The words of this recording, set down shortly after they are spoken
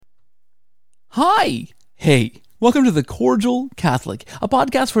Hi! Hey, welcome to The Cordial Catholic, a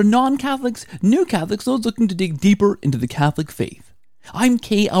podcast for non-Catholics, new Catholics, those looking to dig deeper into the Catholic faith. I'm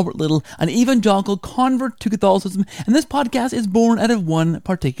K. Albert Little, an evangelical convert to Catholicism, and this podcast is born out of one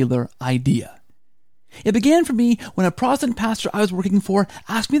particular idea. It began for me when a Protestant pastor I was working for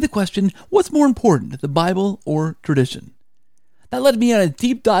asked me the question, what's more important, the Bible or tradition? That led me on a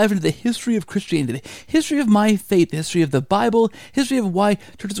deep dive into the history of Christianity, the history of my faith, the history of the Bible, history of why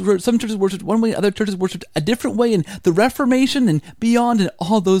some churches worshipped one way, other churches worshipped a different way, and the Reformation and beyond, and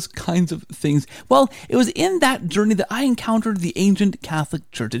all those kinds of things. Well, it was in that journey that I encountered the ancient Catholic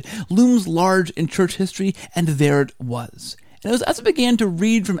Church. It looms large in church history, and there it was. And it was as I began to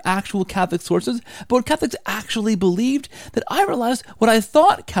read from actual Catholic sources about what Catholics actually believed that I realized what I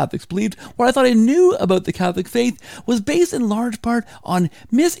thought Catholics believed, what I thought I knew about the Catholic faith, was based in large part on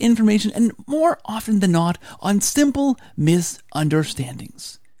misinformation and more often than not on simple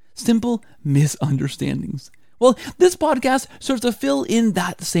misunderstandings. Simple misunderstandings. Well, this podcast serves to fill in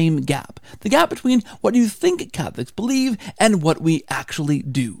that same gap. The gap between what you think Catholics believe and what we actually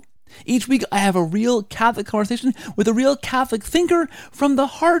do. Each week, I have a real Catholic conversation with a real Catholic thinker from the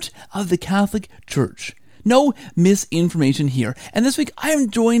heart of the Catholic Church. No misinformation here. And this week, I am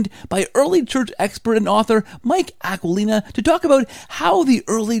joined by early church expert and author Mike Aquilina to talk about how the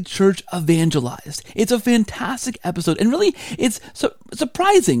early church evangelized. It's a fantastic episode, and really, it's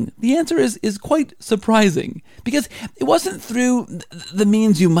surprising. The answer is quite surprising, because it wasn't through the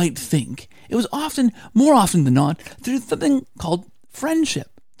means you might think. It was more often than not, through something called friendship.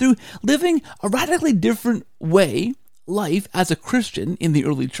 Through living a radically different life as a Christian in the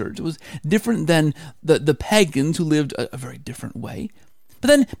early church. It was different than the pagans who lived a very different way. But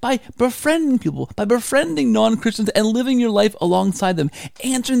then by befriending people, by befriending non-Christians and living your life alongside them,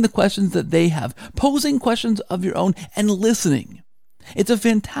 answering the questions that they have, posing questions of your own, and listening. It's a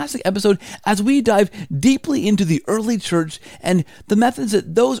fantastic episode as we dive deeply into the early church and the methods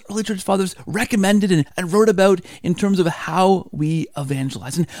that those early church fathers recommended and wrote about in terms of how we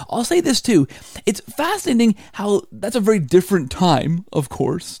evangelize. And I'll say this too, it's fascinating how that's a very different time, of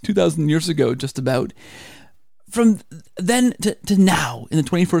course, 2,000 years ago just about, from then to now in the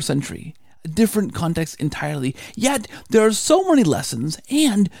 21st century. A different context entirely. Yet there are so many lessons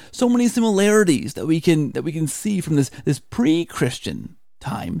and so many similarities that we can see from this pre-Christian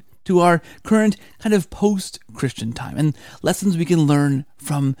time to our current kind of post-Christian time, and lessons we can learn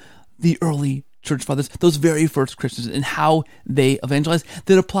from the early church fathers, those very first Christians, and how they evangelized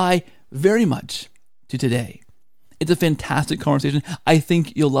that apply very much to today. It's a fantastic conversation. I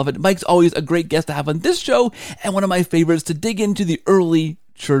think you'll love it. Mike's always a great guest to have on this show, and one of my favorites to dig into the early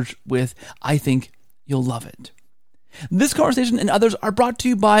church with. I think you'll love it. This conversation and others are brought to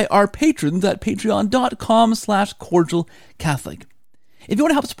you by our patrons at patreon.com/cordialcatholic. If you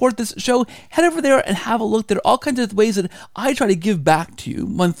want to help support this show, head over there and have a look. There are all kinds of ways that I try to give back to you.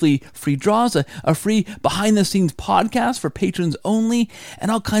 Monthly free draws, a free behind-the-scenes podcast for patrons only,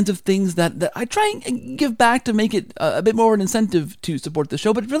 and all kinds of things that I try and give back to make it a bit more of an incentive to support the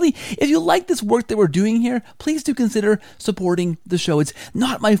show. But really, if you like this work that we're doing here, please do consider supporting the show. It's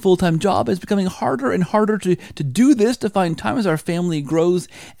not my full-time job. It's becoming harder and harder to do this, to find time as our family grows.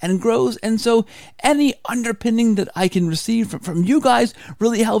 And so any underpinning that I can receive from you guys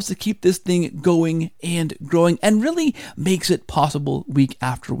really helps to keep this thing going and growing, and really makes it possible week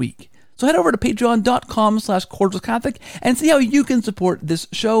after week. So head over to patreon.com/cordialcatholic and see how you can support this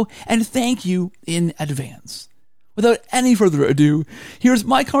show, and thank you in advance. Without any further ado, here's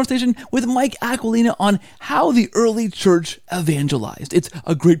my conversation with Mike Aquilina on how the early church evangelized. It's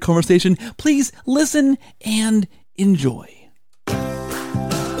a great conversation. Please listen and enjoy.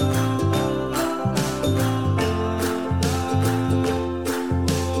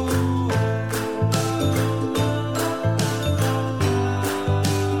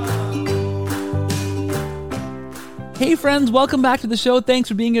 Hey friends, welcome back to the show. Thanks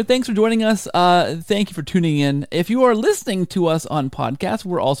for being here. Thanks for joining us. Thank you for tuning in. If you are listening to us on podcast,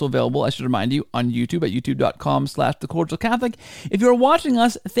 we're also available, I should remind you, on YouTube at youtube.com/thecordialcatholic. If you're watching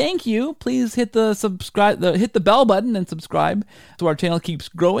us, thank you. Please hit the bell button and subscribe so our channel keeps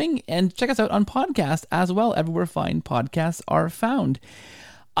growing, and check us out on podcast as well, everywhere fine podcasts are found.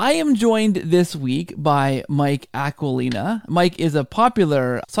 I am joined this week by Mike Aquilina. Mike is a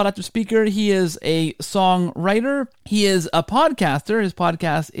popular sought-after speaker. He is a songwriter. He is a podcaster. His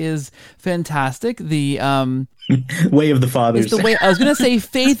podcast is fantastic. The Way of the Fathers. I was going to say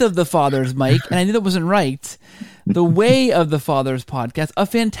Faith of the Fathers, Mike, and I knew that wasn't right. The Way of the Fathers podcast, a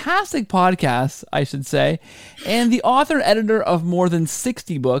fantastic podcast, I should say, and the author and editor of more than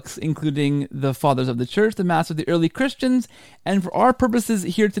 60 books, including The Fathers of the Church, The Mass of the Early Christians, and for our purposes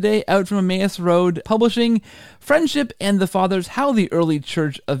here today, out from Emmaus Road Publishing, Friendship and the Fathers, How the Early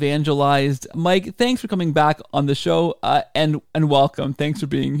Church Evangelized. Mike, thanks for coming back on the show, and welcome. Thanks for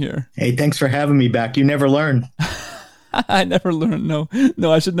being here. Hey, thanks for having me back. You never learn. I never learned.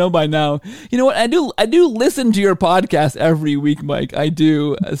 No, I should know by now. You know what? I do listen to your podcast every week, Mike. I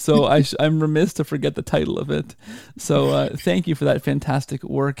do. So I'm remiss to forget the title of it. So thank you for that fantastic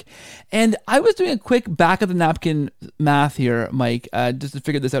work. And I was doing a quick back of the napkin math here, Mike, just to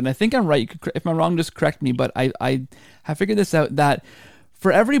figure this out. And I think I'm right. If I'm wrong, just correct me. But I have figured this out, that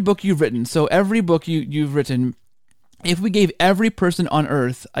for every book you've written, so every book you've written, if we gave every person on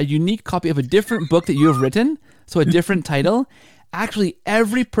earth a unique copy of a different book that you have written, so a different title, actually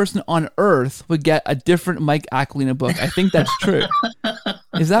every person on earth would get a different Mike Aquilina book. I think that's true.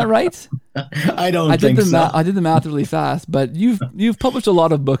 Is that right? I think so. I did the math really fast, but you've published a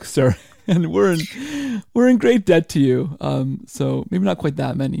lot of books, sir, and we're in great debt to you. So maybe not quite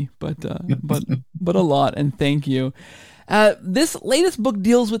that many, but a lot, and thank you. This latest book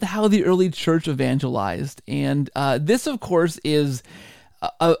deals with how the early church evangelized, and this, of course, is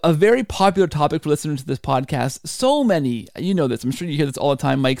a very popular topic for listeners to this podcast. So many, you know this, I'm sure you hear this all the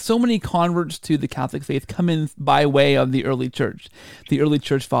time, Mike, so many converts to the Catholic faith come in by way of the early church. The early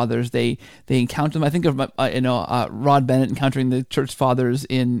church fathers, they encounter them. I think of Rod Bennett encountering the church fathers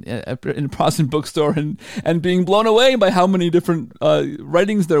in a Protestant bookstore and being blown away by how many different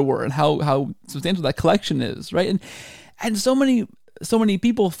writings there were and how substantial that collection is, right? And so many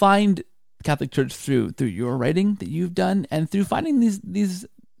people find Catholic Church through your writing that you've done, and through finding these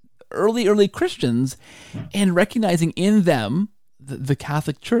early Christians and recognizing in them the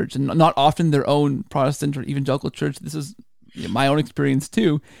Catholic Church, and not often their own Protestant or evangelical church. This is my own experience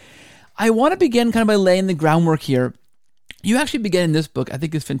too. I want to begin kind of by laying the groundwork here. You actually begin in this book, I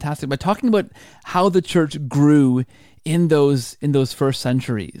think is fantastic, by talking about how the church grew in those first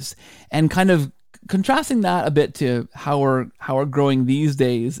centuries, and kind of contrasting that a bit to how we're growing these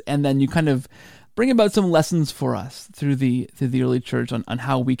days, and then you kind of bring about some lessons for us through the early church on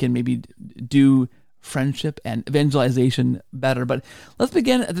how we can maybe do friendship and evangelization better. But let's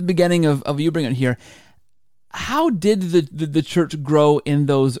begin at the beginning of you bring it here. How did the church grow in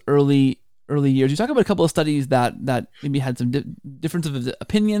those early years? You talk about a couple of studies that maybe had some differences of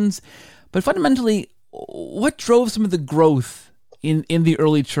opinions, but fundamentally, what drove some of the growth in the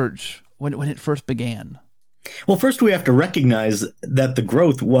early church when it first began? Well, first we have to recognize that the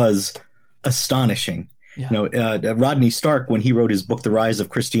growth was astonishing. Yeah. Rodney Stark, when he wrote his book, The Rise of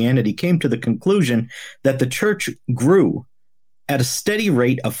Christianity, came to the conclusion that the church grew at a steady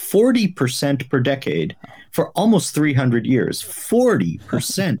rate of 40% per decade for almost 300 years.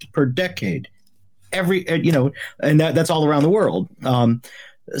 40% per decade. And that's all around the world.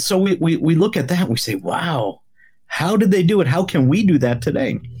 So we look at that and we say, wow, how did they do it? How can we do that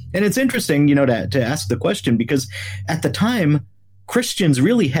today? And it's interesting, to ask the question, because at the time, Christians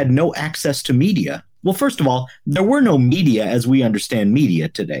really had no access to media. Well, first of all, there were no media as we understand media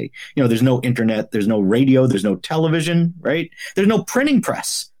today. There's no internet, there's no radio, there's no television, right? There's no printing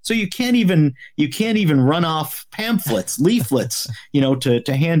press. So you can't even run off pamphlets, leaflets, to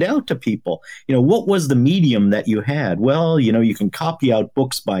hand out to people. What was the medium that you had? Well, you can copy out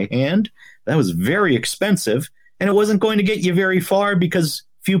books by hand. That was very expensive, and it wasn't going to get you very far because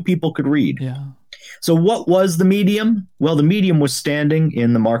few people could read. Yeah. So what was the medium? Well, the medium was standing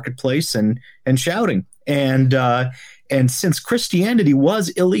in the marketplace and shouting. And since Christianity was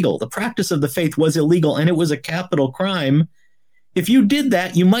illegal, the practice of the faith was illegal, and it was a capital crime. If you did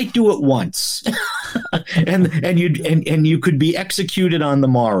that, you might do it once, and you could be executed on the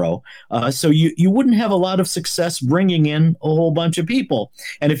morrow. So you wouldn't have a lot of success bringing in a whole bunch of people.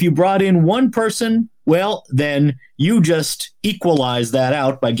 And if you brought in one person, well, then you just equalize that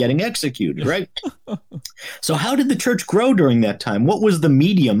out by getting executed, right? So how did the church grow during that time? What was the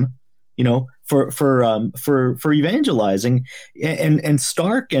medium, for evangelizing? And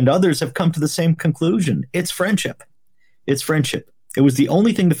Stark and others have come to the same conclusion. It's friendship. It's friendship. It was the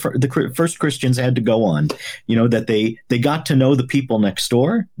only thing the first Christians had to go on, that they got to know the people next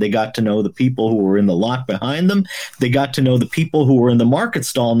door. They got to know the people who were in the lot behind them. They got to know the people who were in the market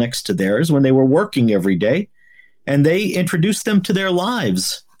stall next to theirs when they were working every day. And they introduced them to their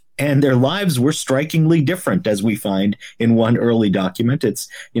lives. And their lives were strikingly different, as we find in one early document. It's,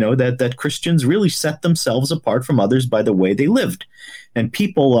 that Christians really set themselves apart from others by the way they lived. And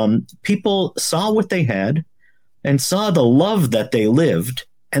people saw what they had and saw the love that they lived,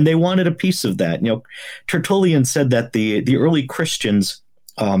 and they wanted a piece of that. Tertullian said that the early Christians,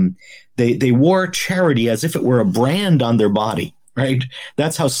 they wore charity as if it were a brand on their body. Right.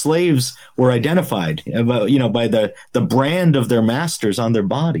 That's how slaves were identified, by the brand of their masters on their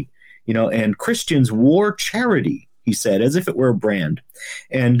body, and Christians wore charity, he said, as if it were a brand.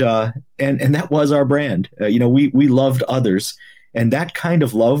 And that was our brand. We loved others. And that kind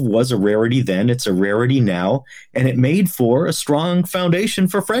of love was a rarity then. It's a rarity now. And it made for a strong foundation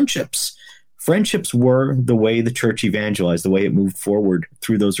for friendships. Friendships were the way the church evangelized, the way it moved forward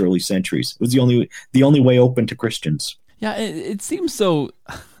through those early centuries. It was the only way open to Christians. Yeah, it seems so,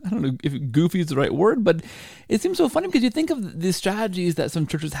 I don't know if goofy is the right word, but it seems so funny because you think of the strategies that some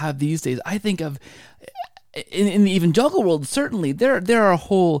churches have these days. I think of, in the evangelical world, certainly, there are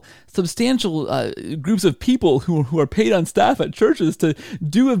whole substantial groups of people who are paid on staff at churches to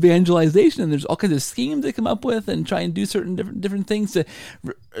do evangelization, and there's all kinds of schemes they come up with and try and do certain different things to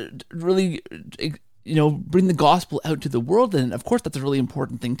really bring the gospel out to the world. And of course, that's a really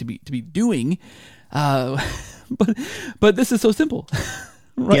important thing to be doing. But this is so simple.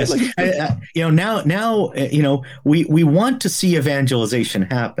 Right? Yes. Now, we want to see evangelization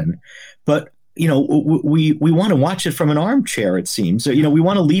happen, but we want to watch it from an armchair, it seems. We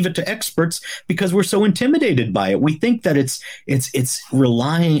want to leave it to experts because we're so intimidated by it. We think that it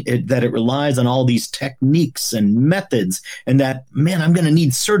relies on all these techniques and methods, and that, man, I'm going to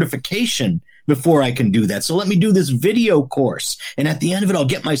need certification before I can do that. So let me do this video course. And at the end of it, I'll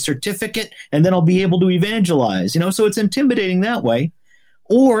get my certificate and then I'll be able to evangelize, so it's intimidating that way.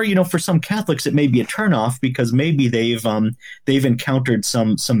 Or, for some Catholics, it may be a turnoff because maybe they've encountered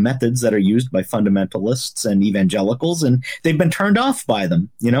some methods that are used by fundamentalists and evangelicals, and they've been turned off by them.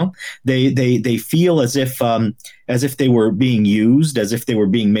 They feel as if they were being used, as if they were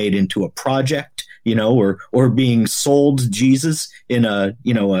being made into a project, or being sold Jesus in a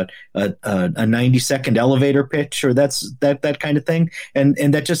 90-second elevator pitch, or that kind of thing.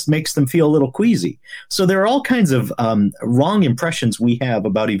 And that just makes them feel a little queasy. So there are all kinds of wrong impressions we have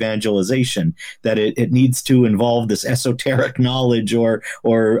about evangelization, that it needs to involve this esoteric knowledge or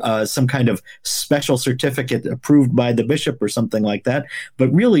some kind of special certificate approved by the bishop or something like that.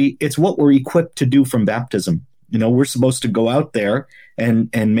 But really, it's what we're equipped to do from baptism. We're supposed to go out there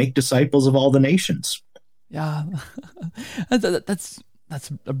and make disciples of all the nations. Yeah, that's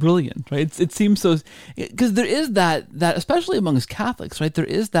brilliant, right? It seems so, because there is that especially amongst Catholics, right? There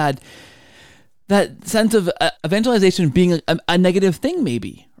is that sense of evangelization being a negative thing,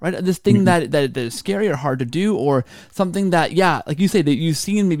 maybe, right? This thing that is scary or hard to do, or something that, like you say, that you've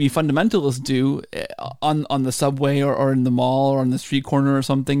seen maybe fundamentalists do on the subway or in the mall or on the street corner or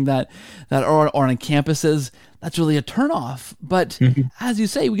something that or on campuses. That's really a turnoff. But as you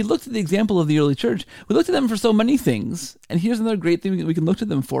say, we looked at the example of the early church. We looked at them for so many things. And here's another great thing we can look to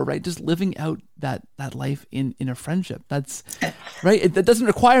them for, right? Just living out that life in a friendship. That's right. That doesn't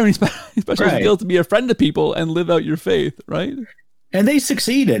require any special skill to be a friend to people and live out your faith, right? And they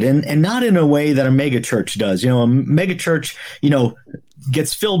succeeded, and not in a way that a megachurch does. A megachurch,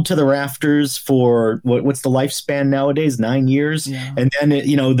 gets filled to the rafters for what's the lifespan nowadays? 9 years. Yeah. And then,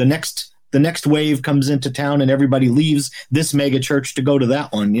 the next wave comes into town and everybody leaves this mega church to go to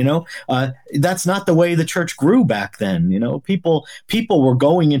that one. That's not the way the church grew back then. People were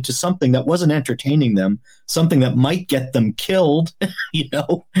going into something that wasn't entertaining them, something that might get them killed, and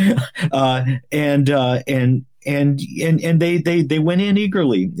they went in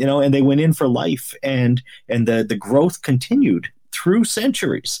eagerly, and they went in for life, and the growth continued through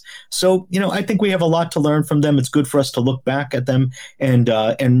centuries. So, I think we have a lot to learn from them. It's good for us to look back at them and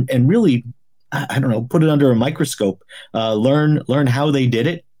really, I don't know, put it under a microscope, learn how they did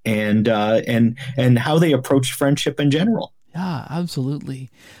it and how they approached friendship in general. Yeah, absolutely.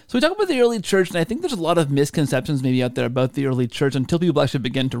 So we talk about the early church, and I think there's a lot of misconceptions maybe out there about the early church until people actually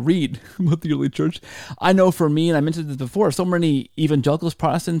begin to read about the early church. I know for me, and I mentioned this before, so many evangelicals,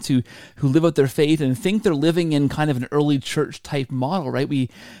 Protestants who live out their faith and think they're living in kind of an early church type model, right?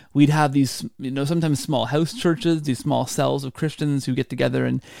 We'd have these, sometimes small house churches, these small cells of Christians who get together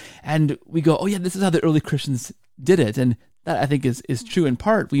and we go, oh yeah, this is how the early Christians did it. And that I think is true in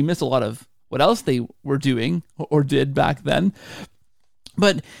part. We miss a lot of what else they were doing or did back then.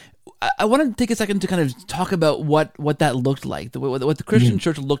 But I want to take a second to kind of talk about what that looked like, what the Christian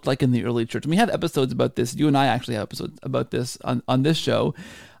church looked like in the early church. And we have episodes about this. You and I actually have episodes about this on this show.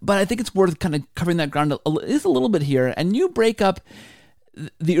 But I think it's worth kind of covering that ground a little bit here. And you break up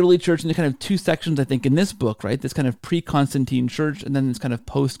the early church into kind of two sections, I think, in this book, right? This kind of pre-Constantine church and then this kind of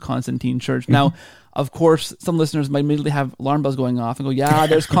post-Constantine church. Now, of course, some listeners might immediately have alarm bells going off and go, yeah,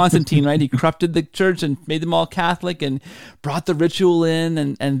 there's Constantine, right? He corrupted the church and made them all Catholic and brought the ritual in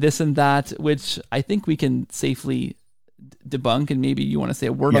and this and that, which I think we can safely debunk. And maybe you want to say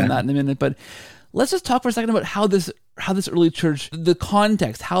a word on that in a minute, but let's just talk for a second about how this early church, the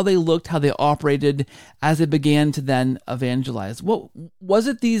context, how they looked, how they operated as they began to then evangelize. What was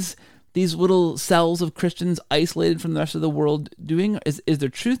it? These little cells of Christians isolated from the rest of the world doing? Is there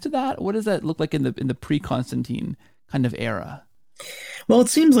truth to that? What does that look like in the pre-Constantine kind of era? Well, it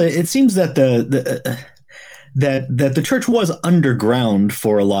seems that the church was underground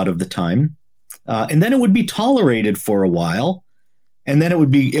for a lot of the time, and then it would be tolerated for a while, and then it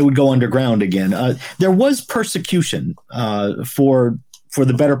would go underground again. There was persecution for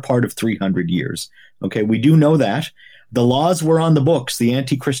the better part of 300 years. Okay, we do know that. The laws were on the books. The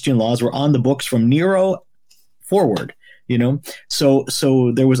anti-Christian laws were on the books from Nero forward, So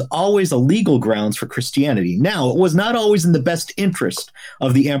there was always a legal grounds for Christianity. Now, it was not always in the best interest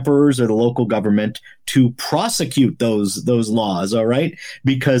of the emperors or the local government to prosecute those laws, all right?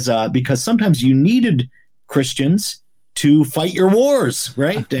 Because sometimes you needed Christians to fight your wars,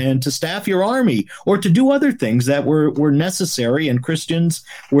 right? And to staff your army or to do other things that were necessary. And Christians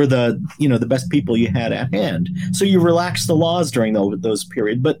were the best people you had at hand. So you relaxed the laws during those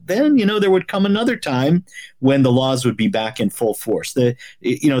periods. But then, there would come another time when the laws would be back in full force. The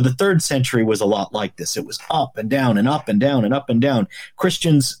 3rd century was a lot like this. It was up and down and up and down and up and down.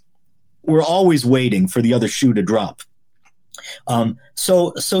 Christians were always waiting for the other shoe to drop.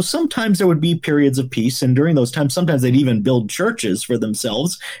 So sometimes there would be periods of peace, and during those times, sometimes they'd even build churches for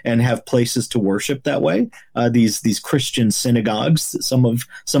themselves and have places to worship that way. These Christian synagogues, some of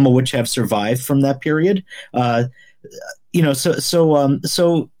which have survived from that period. So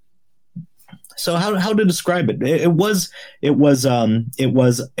how to describe it? It was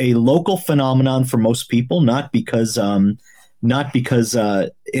a local phenomenon for most people, not because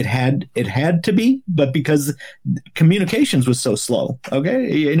it had to be, but because communications was so slow.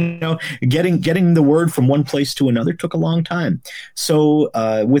 Okay, getting the word from one place to another took a long time. So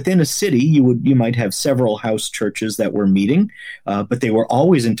within a city, you might have several house churches that were meeting, but they were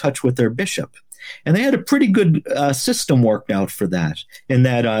always in touch with their bishop. And they had a pretty good system worked out for that, in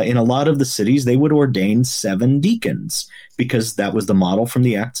that in a lot of the cities, they would ordain 7 deacons, because that was the model from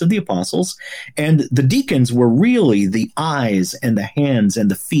the Acts of the Apostles. And the deacons were really the eyes and the hands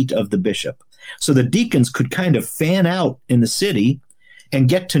and the feet of the bishop. So the deacons could kind of fan out in the city and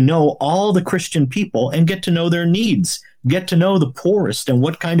get to know all the Christian people and get to know their needs, get to know the poorest and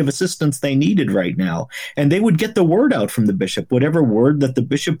what kind of assistance they needed right now. And they would get the word out from the bishop, whatever word that the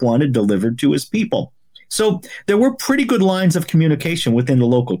bishop wanted delivered to his people. So there were pretty good lines of communication within the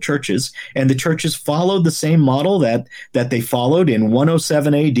local churches, and the churches followed the same model that they followed in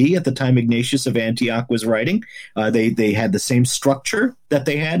 107 AD at the time Ignatius of Antioch was writing. They had the same structure that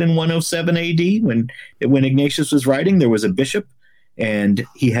they had in 107 AD when Ignatius was writing. There was a bishop, and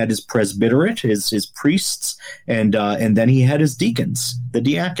he had his presbyterate, his priests, and then he had his deacons, the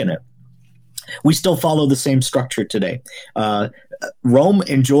diaconate. We still follow the same structure today. Rome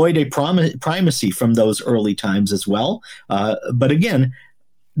enjoyed a primacy from those early times as well. But again,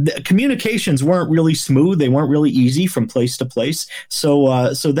 the communications weren't really smooth. They weren't really easy from place to place. So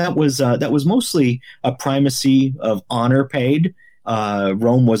that was mostly a primacy of honor paid.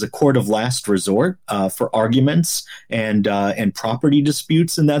 Rome was a court of last resort for arguments and property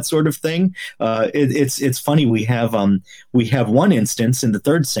disputes and that sort of thing. It's funny, we have one instance in the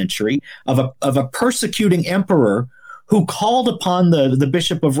 3rd century of a persecuting emperor who called upon the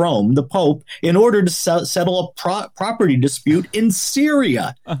Bishop of Rome, the Pope, in order to settle a property dispute in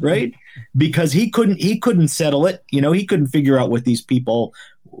Syria, right? Because he couldn't settle it. He couldn't figure out what these people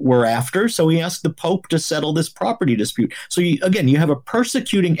were after, so he asked the Pope to settle this property dispute. So you have a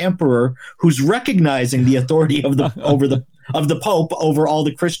persecuting emperor who's recognizing the authority of the Pope over all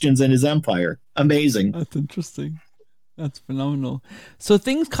the Christians in his empire. Amazing. That's interesting. That's phenomenal. So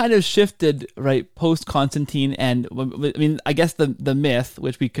things kind of shifted, right, post Constantine, and I mean, I guess the myth,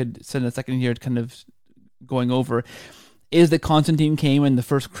 which we could spend a second here kind of going over, is that Constantine came and the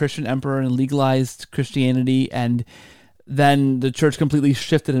first Christian emperor and legalized Christianity, and then the church completely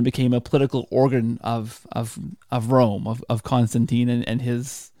shifted and became a political organ of Rome, of Constantine and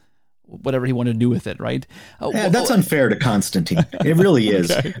his whatever he wanted to do with it, right? Yeah, that's unfair to Constantine. It really is.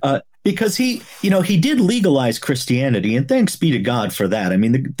 Okay. Because he did legalize Christianity, and thanks be to God for that. I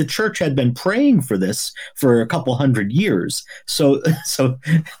mean, the church had been praying for this for a couple hundred years. So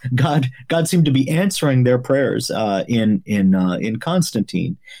God seemed to be answering their prayers in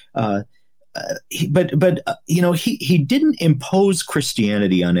Constantine. he didn't impose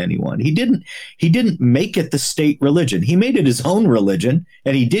Christianity on anyone. He didn't make it the state religion. He made it his own religion,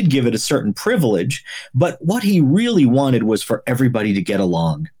 and he did give it a certain privilege. But what he really wanted was for everybody to get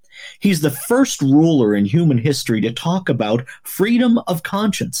along. He's the first ruler in human history to talk about freedom of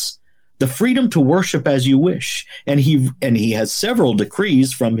conscience, the freedom to worship as you wish. And he has several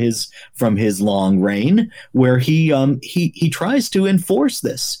decrees from his long reign where he tries to enforce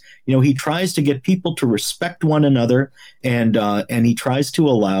this. He tries to get people to respect one another, and he tries to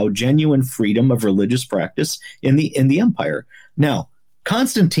allow genuine freedom of religious practice in the empire. Now,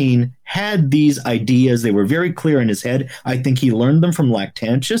 Constantine had these ideas. They were very clear in his head. I think he learned them from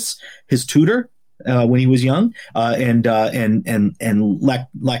Lactantius, his tutor, when he was young, and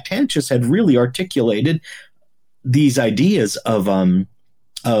Lactantius had really articulated these ideas of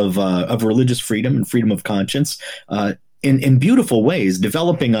religious freedom and freedom of conscience in beautiful ways,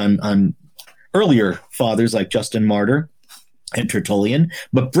 developing on earlier fathers like Justin Martyr and Tertullian,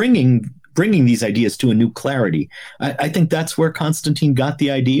 but bringing these ideas to a new clarity. I think that's where Constantine got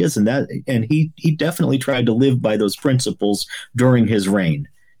the ideas, and he definitely tried to live by those principles during his reign.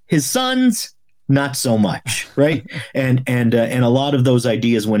 His sons, not so much, right? and a lot of those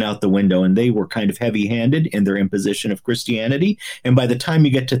ideas went out the window, and they were kind of heavy-handed in their imposition of Christianity. And by the time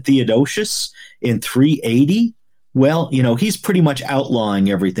you get to Theodosius in 380, well, he's pretty much outlawing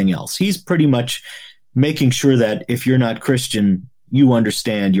everything else. He's pretty much making sure that if you're not Christian, you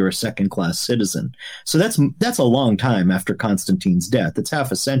understand you're a second-class citizen. So that's a long time after Constantine's death. It's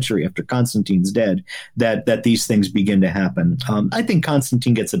half a century after Constantine's dead that these things begin to happen. I think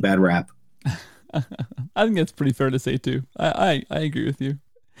Constantine gets a bad rap. I think that's pretty fair to say too. I agree with you.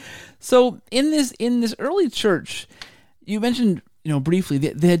 So in this early church, you mentioned briefly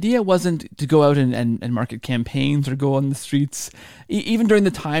the idea wasn't to go out and market campaigns or go on the streets. Even during the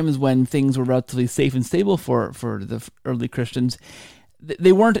times when things were relatively safe and stable for the early Christians,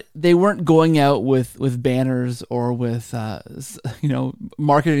 they weren't going out with banners or with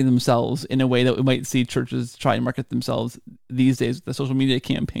marketing themselves in a way that we might see churches try and market themselves these days with the social media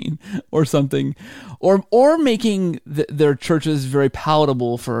campaign or something, or making their churches very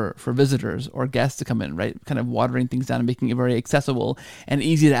palatable for visitors or guests to come in, right? Kind of watering things down and making it very accessible and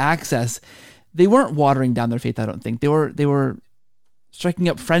easy to access. They weren't watering down their faith, I don't think. They were striking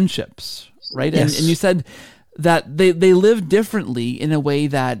up friendships, right? Yes. And you said that they lived differently in a way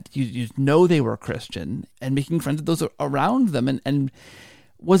that you know they were Christian, and making friends with those around them. And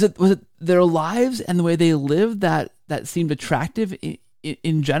was it their lives and the way they lived that seemed attractive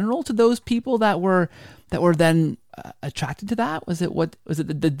in general to those people that were then attracted to that? Was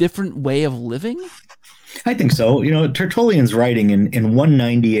it the different way of living? I think so. Tertullian's writing in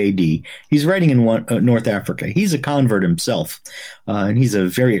 190 AD. He's writing in North Africa. He's a convert himself, and he's a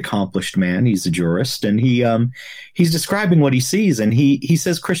very accomplished man. He's a jurist, and he's describing what he sees, and he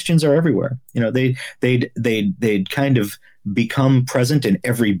says Christians are everywhere. They'd kind of become present in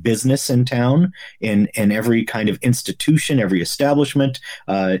every business in town, in every kind of institution, every establishment,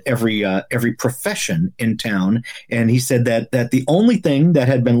 every profession in town. And he said that the only thing that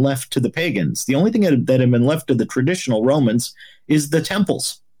had been left to the pagans, the only thing that had been left to the traditional Romans, is the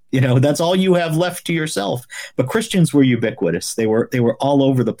temples. That's all you have left to yourself. But Christians were ubiquitous. They were all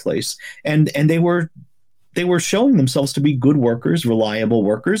over the place, and they were showing themselves to be good workers, reliable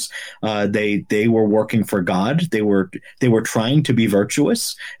workers. They were working for God. They were trying to be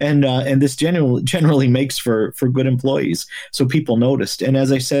virtuous, and this generally makes for good employees. So people noticed. And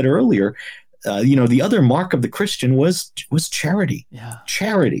as I said earlier, the other mark of the Christian was charity. Yeah.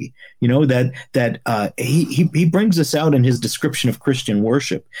 Charity. That he brings this out in his description of Christian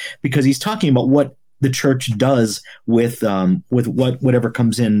worship, because he's talking about what the church does with whatever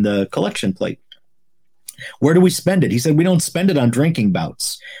comes in the collection plate. Where do we spend it? He said, we don't spend it on drinking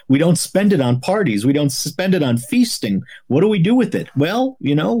bouts. We don't spend it on parties. We don't spend it on feasting. What do we do with it? Well,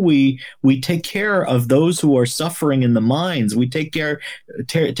 we take care of those who are suffering in the mines. We take care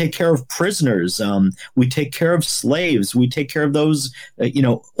of prisoners. We take care of slaves. We take care of those,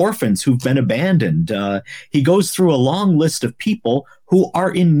 orphans who've been abandoned. He goes through a long list of people who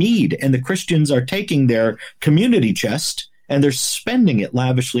are in need, and the Christians are taking their community chest and they're spending it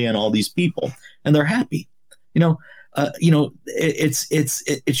lavishly on all these people, and they're happy. It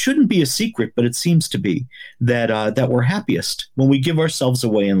shouldn't be a secret, but it seems to be that we're happiest when we give ourselves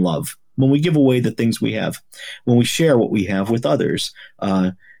away in love, when we give away the things we have, when we share what we have with others.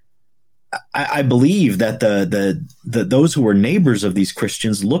 I believe that those who were neighbors of these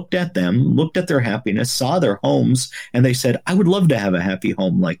Christians looked at their happiness, saw their homes, and they said, I would love to have a happy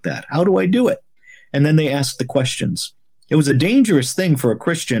home like that. How do I do it? And then they asked the questions. It was a dangerous thing for a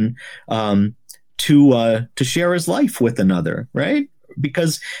Christian to share his life with another, right?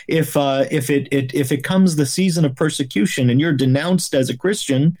 Because if it comes the season of persecution and you're denounced as a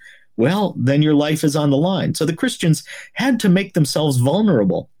Christian, well, then your life is on the line. So the Christians had to make themselves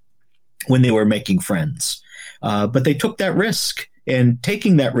vulnerable when they were making friends, but they took that risk, and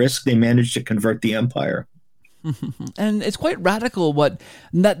taking that risk, they managed to convert the empire. And it's quite radical.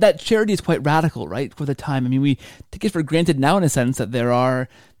 That charity is quite radical, right? For the time, I mean, we take it for granted now in a sense that there are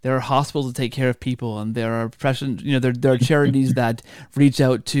hospitals to take care of people, and there are there are charities that reach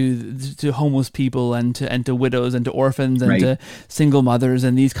out to homeless people and to widows and to orphans and to single mothers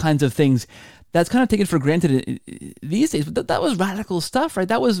and these kinds of things. That's kind of taken for granted these days, but that was radical stuff, right?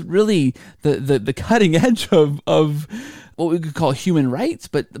 That was really the cutting edge of what we could call human rights,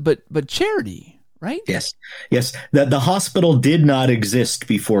 but charity. Right? Yes. The hospital did not exist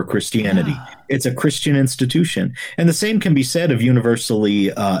before Christianity. Yeah. It's a Christian institution, and the same can be said of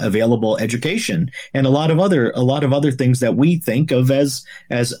universally available education and a lot of other things that we think of as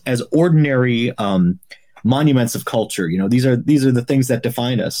ordinary monuments of culture. These are the things that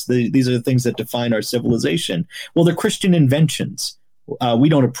define us. These are the things that define our civilization. Well, they're Christian inventions. We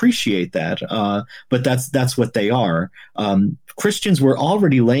don't appreciate that, but that's what they are. Christians were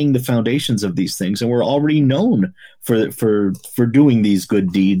already laying the foundations of these things, and were already known for doing these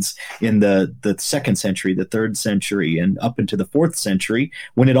good deeds in the 2nd century, the 3rd century, and up into the 4th century,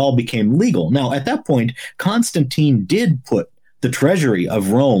 when it all became legal. Now, at that point, Constantine did put the treasury of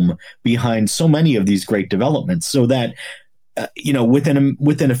Rome behind so many of these great developments, so that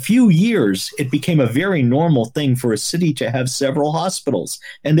within a few years, it became a very normal thing for a city to have several hospitals,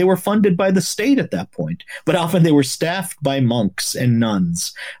 and they were funded by the state at that point. But often they were staffed by monks and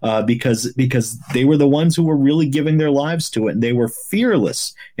nuns because they were the ones who were really giving their lives to it, and they were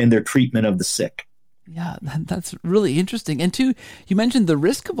fearless in their treatment of the sick. Yeah, that's really interesting. And too, you mentioned the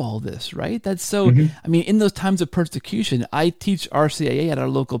risk of all this, right? That's so, I mean, in those times of persecution, I teach RCIA at our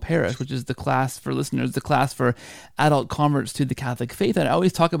local parish, which is the class for listeners, the class for adult converts to the Catholic faith. And I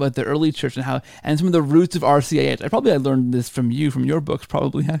always talk about the early church and some of the roots of RCIA. I learned this from your books,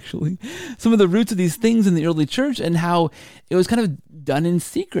 probably, actually. Some of the roots of these things in the early church and how it was kind of done in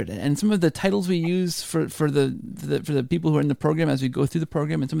secret. And some of the titles we use for the people who are in the program as we go through the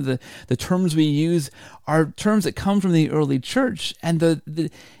program, and some of the terms we use are terms that come from the early church. And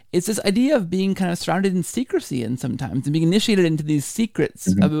it's this idea of being kind of surrounded in secrecy, and sometimes and being initiated into these secrets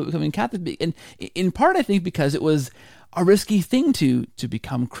of becoming Catholic. And in part, I think, because it was a risky thing to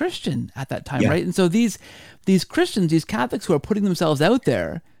become Christian at that time, right? And so these Christians, these Catholics who are putting themselves out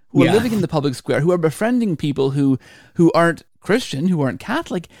there, who are living in the public square, who are befriending people who aren't Christian, who aren't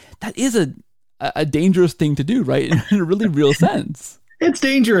Catholic, that is a dangerous thing to do, right? In a really real sense. It's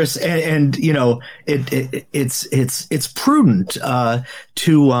dangerous, and it's prudent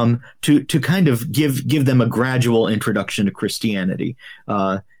to kind of give them a gradual introduction to Christianity.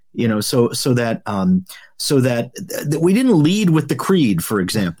 So that we didn't lead with the creed, for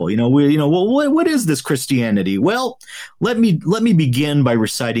example. What is this Christianity? Well, let me begin by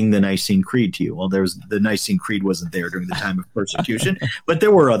reciting the Nicene Creed to you. Well, the Nicene Creed wasn't there during the time of persecution, but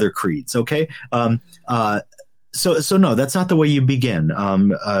there were other creeds. Okay. So no, that's not the way you begin.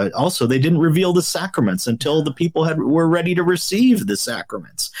 Also, they didn't reveal the sacraments until the people were ready to receive the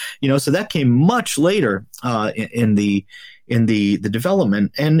sacraments. So that came much later in the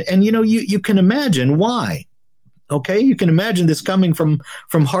development, and you can imagine why. Okay, you can imagine this coming from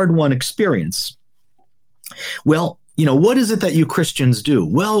hard-won experience. Well, what is it that you Christians do?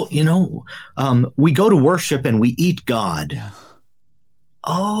 Well, we go to worship and we eat God. Yeah.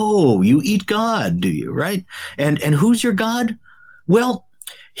 Oh, you eat God, do you? Right? And who's your God? Well,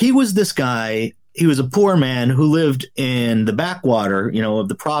 he was this guy. He was a poor man who lived in the backwater, of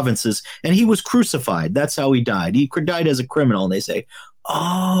the provinces, and he was crucified. That's how he died. He died as a criminal. And they say,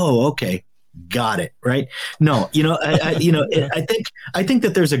 "Oh, okay, got it." Right? No, I think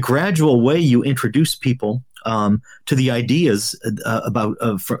that there's a gradual way you introduce people to the ideas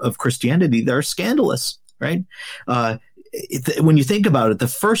of Christianity that are scandalous. Right? When you think about it, the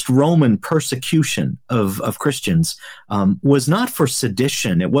first Roman persecution of Christians was not for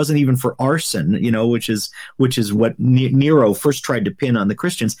sedition. It wasn't even for arson, which is what Nero first tried to pin on the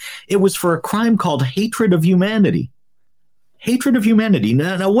Christians. It was for a crime called hatred of humanity. Hatred of humanity.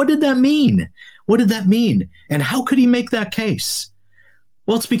 Now, what did that mean? What did that mean? And how could he make that case?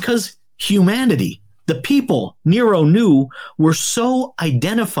 Well, it's because humanity, the people Nero knew, were so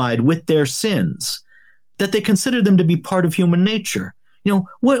identified with their sins that they considered them to be part of human nature.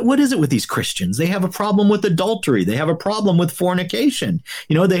 what is it with these Christians? They have a problem with adultery. They have a problem with fornication.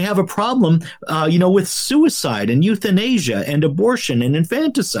 They have a problem, with suicide and euthanasia and abortion and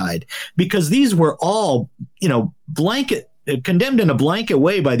infanticide, because these were all, condemned in a blanket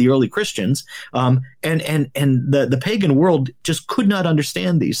way by the early Christians, and the pagan world just could not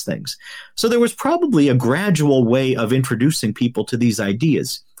understand these things. So there was probably a gradual way of introducing people to these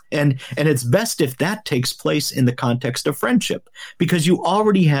ideas. And it's best if that takes place in the context of friendship, because you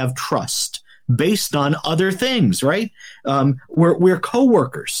already have trust based on other things, right? We're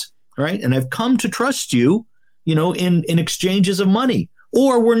coworkers, right? And I've come to trust you, in exchanges of money,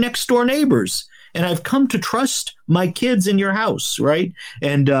 or we're next door neighbors, and I've come to trust my kids in your house, right?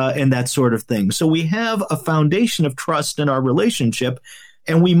 And that sort of thing. So we have a foundation of trust in our relationship,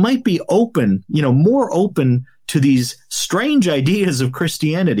 and we might be open, more open to these strange ideas of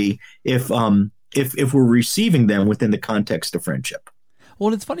Christianity if we're receiving them within the context of friendship.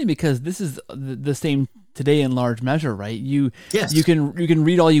 Well, it's funny because this is the same today in large measure, right? Yes. You can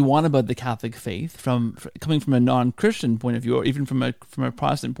read all you want about the Catholic faith coming from a non-Christian point of view, or even from a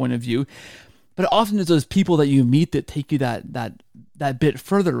Protestant point of view. But often it's those people that you meet that take you that bit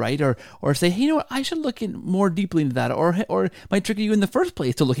further, right? Or say, hey, I should look in more deeply into that, or might trigger you in the first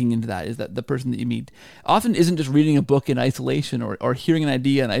place to looking into that. Is that the person that you meet often isn't just reading a book in isolation or hearing an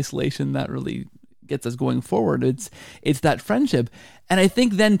idea in isolation that really gets us going forward. It's that friendship. And I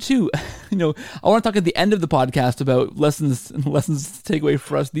think then too, I want to talk at the end of the podcast about lessons to take away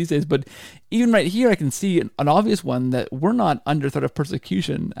for us these days. But even right here, I can see an obvious one, that we're not under threat of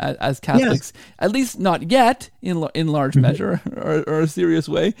persecution as Catholics, yes. At least not yet in large measure or a serious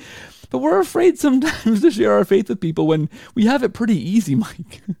way. But we're afraid sometimes to share our faith with people when we have it pretty easy,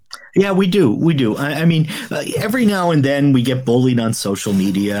 Mike. Yeah, we do. I mean, every now and then we get bullied on social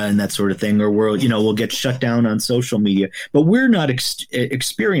media and that sort of thing, or we'll get shut down on social media. But we're not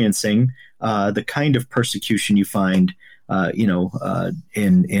experiencing the kind of persecution you find, in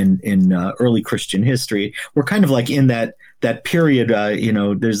early Christian history. We're kind of like in that period.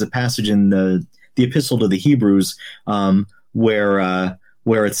 There's a passage in the Epistle to the Hebrews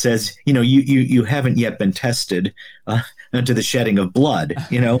where it says, you haven't yet been tested to the shedding of blood,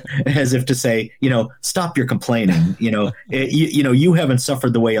 as if to say, stop your complaining. You haven't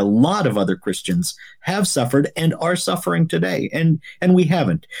suffered the way a lot of other Christians have suffered and are suffering today. And we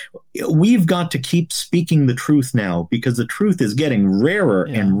haven't. We've got to keep speaking the truth now, because the truth is getting rarer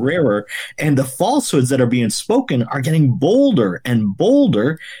and rarer, and the falsehoods that are being spoken are getting bolder and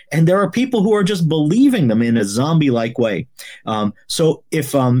bolder. And there are people who are just believing them in a zombie-like way. So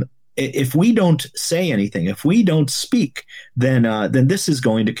if we don't say anything, if we don't speak, then this is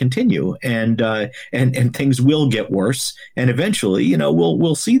going to continue, and things will get worse, and eventually,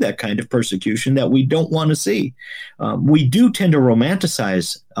 we'll see that kind of persecution that we don't want to see. We do tend to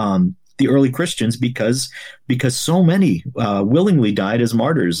romanticize the early Christians because so many willingly died as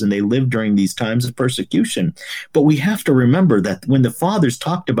martyrs, and they lived during these times of persecution. But we have to remember that when the fathers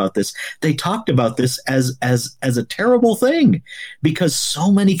talked about this, they talked about this as a terrible thing, because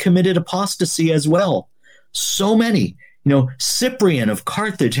so many committed apostasy as well. So many. Cyprian of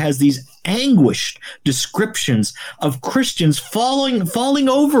Carthage has these anguished descriptions of Christians falling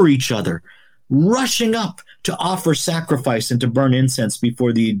over each other, rushing up to offer sacrifice and to burn incense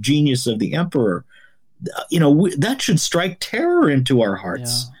before the genius of the emperor. That should strike terror into our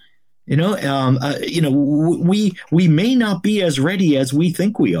hearts. Yeah. We may not be as ready as we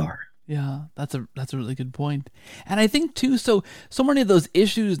think we are. Yeah, that's a really good point. And I think too, so many of those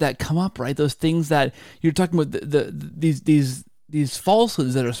issues that come up, right? Those things that you're talking about, these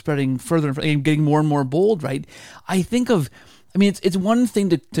falsehoods that are spreading further and getting more and more bold, right? It's one thing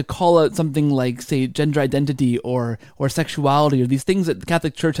to call out something like, say, gender identity or sexuality, or these things that the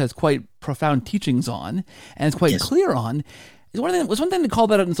Catholic Church has quite profound teachings on and is quite clear on. It's one thing to call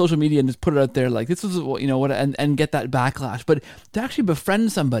that out on social media and just put it out there like, this is what, and get that backlash. But to actually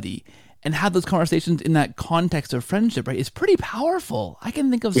befriend somebody and have those conversations in that context of friendship, right, is pretty powerful. I can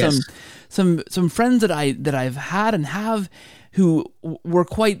think of some friends that I've had and have who were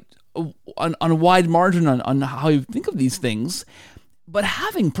quite on a wide margin on how you think of these things, but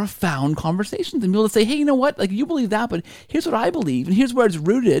having profound conversations and be able to say, hey, you know what? Like, you believe that, but here's what I believe, and here's where it's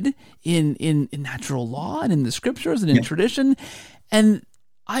rooted in natural law and in the scriptures and in tradition. And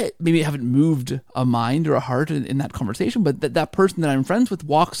I maybe haven't moved a mind or a heart in that conversation, but that person that I'm friends with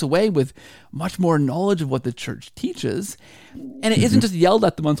walks away with much more knowledge of what the church teaches. And it isn't just yelled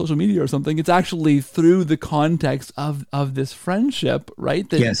at them on social media or something. It's actually through the context of this friendship, right?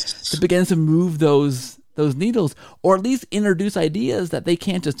 That begins to move those needles, or at least introduce ideas that they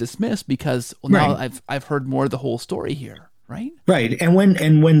can't just dismiss because now I've heard more of the whole story here. right? Right. And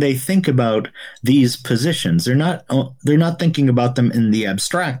when they think about these positions, they're not thinking about them in the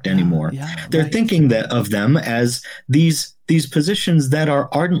abstract anymore. They're thinking of them as these positions that are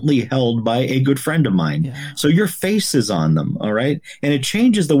ardently held by a good friend of mine. Yeah. So your face is on them, all right? And it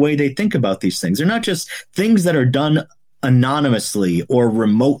changes the way they think about these things. They're not just things that are done anonymously or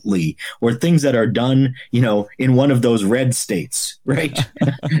remotely, or things that are done, in one of those red states, right?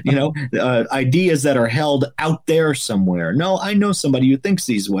 Ideas that are held out there somewhere. No, I know somebody who thinks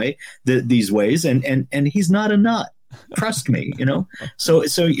these ways, and he's not a nut. Trust me, So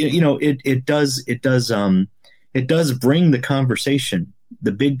it does bring the conversation,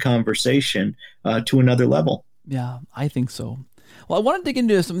 the big conversation, to another level. Yeah, I think so. Well, I want to dig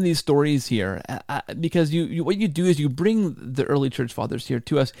into some of these stories here because what you do is you bring the early church fathers here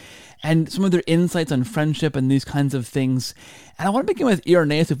to us and some of their insights on friendship and these kinds of things. And I want to begin with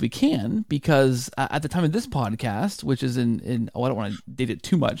Irenaeus if we can, because at the time of this podcast, which is in I don't want to date it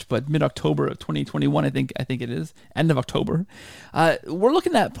too much, but mid-October of 2021, I think it is, end of October, we're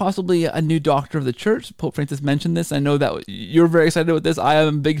looking at possibly a new doctor of the church. Pope Francis mentioned this. I know that you're very excited with this. I am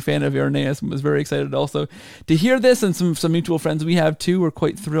a big fan of Irenaeus and was very excited also to hear this, and some mutual friends we have too were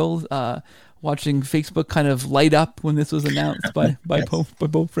quite thrilled watching Facebook kind of light up when this was announced by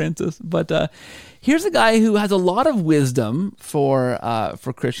Pope Francis. But here's a guy who has a lot of wisdom for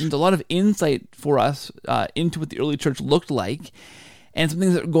Christians, a lot of insight for us into what the early church looked like, and some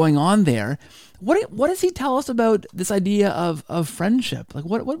things that are going on there. What does he tell us about this idea of friendship? Like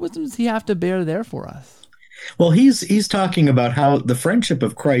what wisdom does he have to bear there for us? Well, he's talking about how the friendship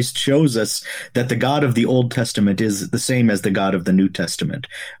of Christ shows us that the God of the Old Testament is the same as the God of the New Testament,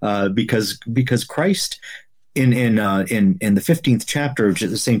 because Christ in the 15th chapter of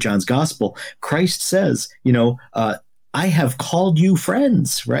St. John's Gospel, Christ says, I have called you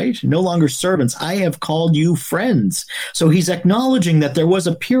friends, right? No longer servants. I have called you friends. So he's acknowledging that there was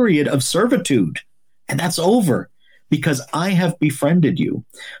a period of servitude, and that's over, because I have befriended you.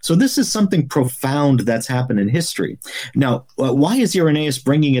 So this is something profound that's happened in history. Now, why is Irenaeus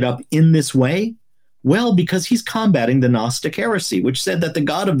bringing it up in this way? Well, because he's combating the Gnostic heresy, which said that the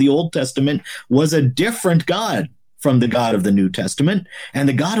God of the Old Testament was a different God from the God of the New Testament, and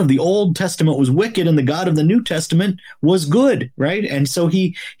the God of the Old Testament was wicked, and the God of the New Testament was good, right? And so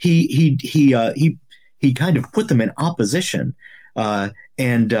he kind of put them in opposition, and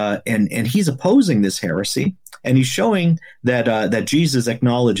he's opposing this heresy. And he's showing that Jesus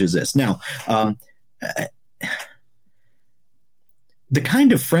acknowledges this. Now, the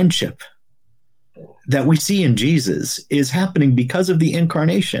kind of friendship that we see in Jesus is happening because of the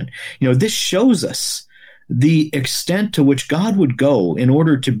incarnation. This shows us the extent to which God would go in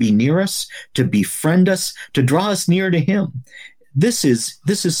order to be near us, to befriend us, to draw us near to him. This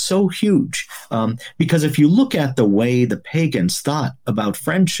is so huge, because if you look at the way the pagans thought about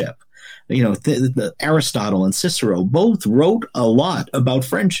friendship, the Aristotle and Cicero both wrote a lot about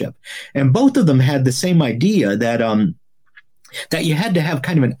friendship, and both of them had the same idea that you had to have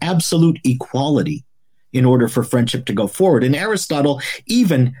kind of an absolute equality in order for friendship to go forward. And Aristotle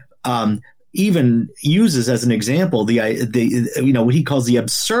even uses as an example the what he calls the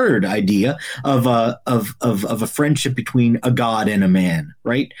absurd idea of a friendship between a god and a man,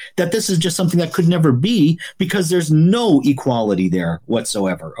 right? That this is just something that could never be, because there's no equality there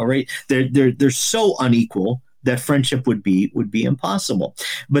whatsoever. All right, they're so unequal that friendship would be impossible.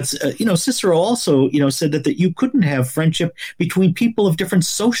 But Cicero also said that you couldn't have friendship between people of different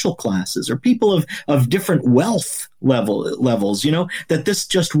social classes or people of different wealth levels. That this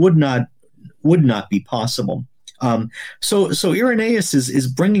just would not be possible. So Irenaeus is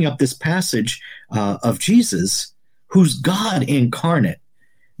bringing up this passage of Jesus, who's God incarnate,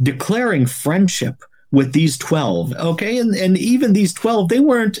 declaring friendship with these 12. Okay, and even these 12, they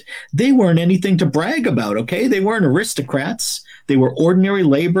weren't anything to brag about. Okay, they weren't aristocrats. They were ordinary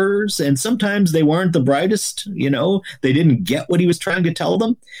laborers, and sometimes they weren't the brightest. They didn't get what he was trying to tell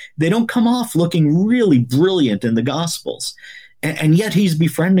them. They don't come off looking really brilliant in the Gospels, and yet he's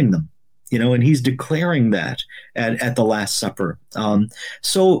befriending them. And he's declaring that at the Last Supper.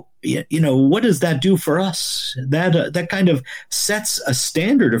 So what does that do for us? That kind of sets a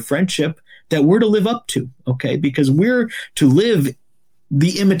standard of friendship that we're to live up to, okay? Because we're to live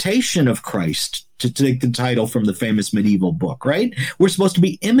the imitation of Christ, to take the title from the famous medieval book, right? We're supposed to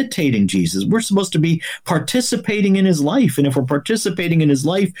be imitating Jesus. We're supposed to be participating in his life. And if we're participating in his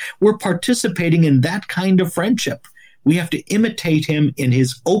life, we're participating in that kind of friendship. We have to imitate him in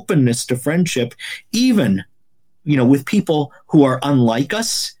his openness to friendship, even, with people who are unlike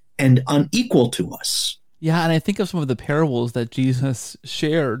us and unequal to us. Yeah, and I think of some of the parables that Jesus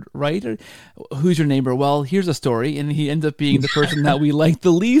shared, right? Who's your neighbor? Well, here's a story, and he ends up being the person that we like the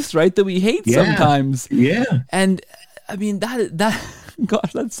least, right? That we hate sometimes. Yeah. And I mean, that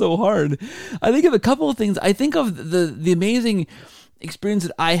gosh, that's so hard. I think of a couple of things. I think of the amazing experience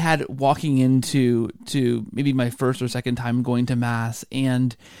that I had walking into maybe my first or second time going to Mass,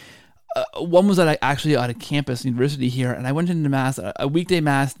 and one was that I actually at a campus university here, and I went into Mass, a weekday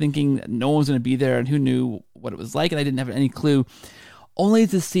Mass, thinking that no one was going to be there, and who knew what it was like, and I didn't have any clue, only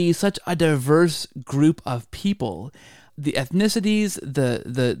to see such a diverse group of people. The ethnicities,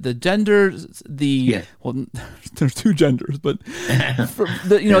 the genders, well, there's two genders, but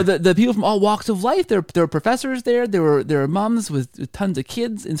the people from all walks of life. There were professors there. There were moms with tons of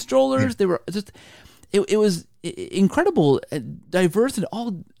kids in strollers. They were just, it was incredible, diverse in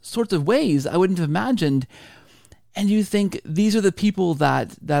all sorts of ways I wouldn't have imagined. And you think these are the people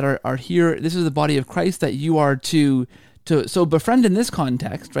that are here. This is the body of Christ that you are to so befriend in this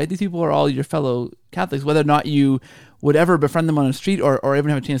context, right? These people are all your fellow Catholics, whether or not you would ever befriend them on the street or even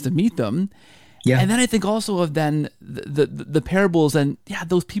have a chance to meet them. Yeah. And then I think also of then the parables, and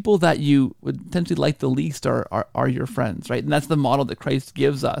those people that you would potentially like the least are your friends, right? And that's the model that Christ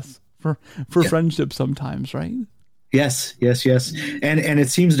gives us for friendship sometimes, right? Yes. And it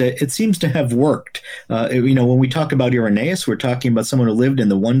seems to have worked. When we talk about Irenaeus, we're talking about someone who lived in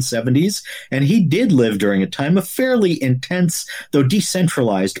the 170s, and he did live during a time of fairly intense, though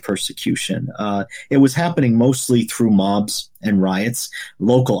decentralized persecution. It was happening mostly through mobs and riots,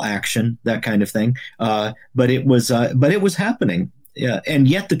 local action, that kind of thing. But it was happening. Yeah, and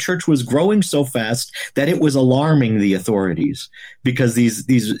yet the church was growing so fast that it was alarming the authorities, because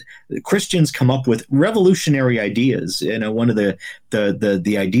these Christians come up with revolutionary ideas. One of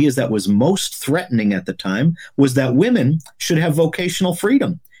the ideas that was most threatening at the time was that women should have vocational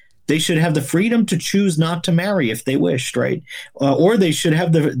freedom. They should have the freedom to choose not to marry if they wished, right? Or they should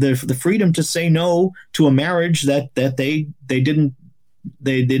have the freedom to say no to a marriage that they didn't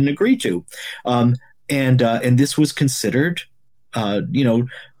agree to, and this was considered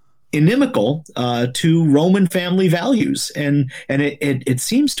inimical to Roman family values, and it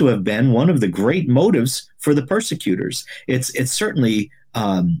seems to have been one of the great motives for the persecutors. It's certainly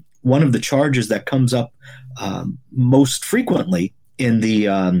one of the charges that comes up most frequently in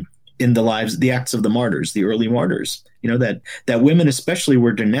the lives, the Acts of the Martyrs, the early martyrs. That women especially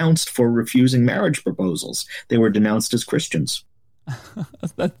were denounced for refusing marriage proposals. They were denounced as Christians.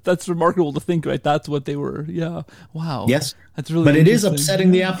 That's remarkable to think, right? That's what they were. Yeah. Wow. Yes. That's really. But it is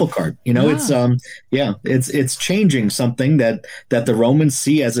upsetting the apple cart. It's changing something that the Romans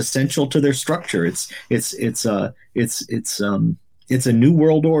see as essential to their structure. It's a new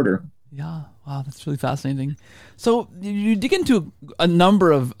world order. Yeah. Wow, that's really fascinating. So you dig into a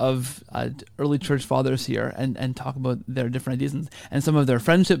number of early church fathers here and talk about their different ideas and some of their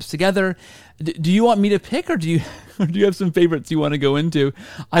friendships together. Do you want me to pick, or do you have some favorites you want to go into?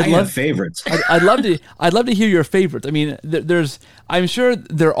 I have favorites. I'd love to hear your favorites. I mean, I'm sure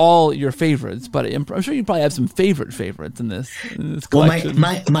they're all your favorites, but I'm sure you probably have some favorites in this collection.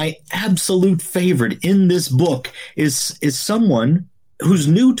 Well, my absolute favorite in this book is someone who's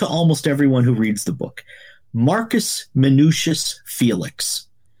new to almost everyone who reads the book, Marcus Minucius Felix.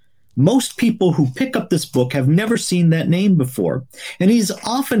 Most people who pick up this book have never seen that name before, and he's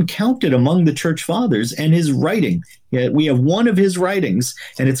often counted among the church fathers. And his writing, we have one of his writings,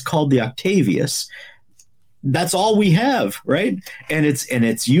 and it's called the Octavius. That's all we have, right? And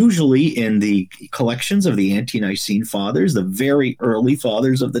it's usually in the collections of the Ante-Nicene fathers, the very early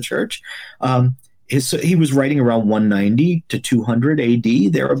fathers of the church. He was writing around 190 to 200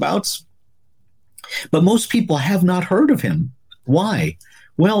 AD, thereabouts. But most people have not heard of him. Why?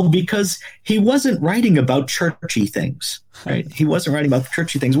 Well, because he wasn't writing about churchy things, right? He wasn't writing about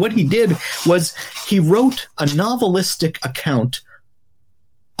churchy things. What he did was he wrote a novelistic account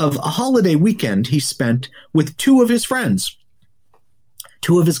of a holiday weekend he spent with two of his friends,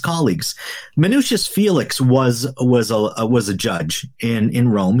 two of his colleagues. Minucius Felix was a judge in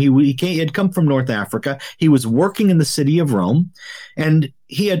Rome. He had come from North Africa. He was working in the city of Rome, and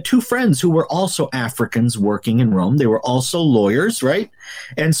he had two friends who were also Africans working in Rome. They were also lawyers, right?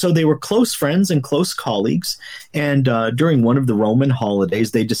 And so they were close friends and close colleagues. And during one of the Roman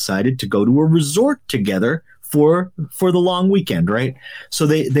holidays, they decided to go to a resort together for the long weekend, right? So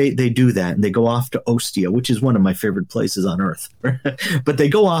they do that, and they go off to Ostia, which is one of my favorite places on earth. But they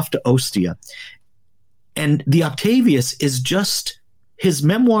go off to Ostia, and the Octavius is just his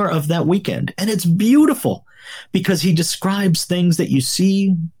memoir of that weekend, and it's beautiful because he describes things that you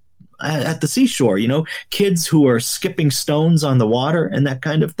see at the seashore, kids who are skipping stones on the water and that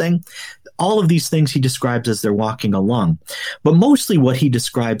kind of thing. all of these things he describes as they're walking along. But mostly what he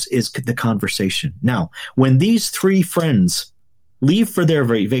describes is the conversation. Now, when these three friends leave for their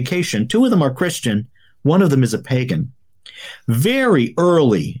vacation, two of them are Christian, one of them is a pagan. Very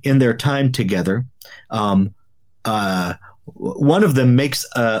early in their time together, one of them makes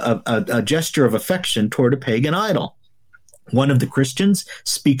a gesture of affection toward a pagan idol. One of the Christians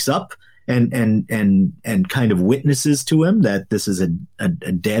speaks up and kind of witnesses to him that this is a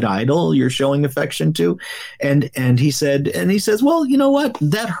dead idol you're showing affection to. And he says, well, you know what?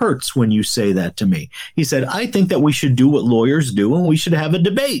 That hurts when you say that to me. He said, I think that we should do what lawyers do and we should have a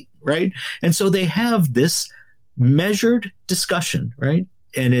debate, right? And so they have this measured discussion, right?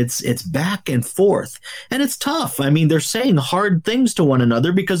 And it's back and forth, and it's tough. I mean, they're saying hard things to one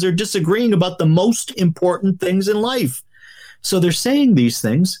another because they're disagreeing about the most important things in life. So they're saying these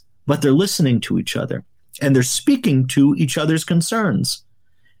things, but they're listening to each other, and they're speaking to each other's concerns.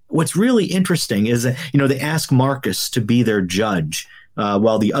 What's really interesting is that, they ask Marcus to be their judge,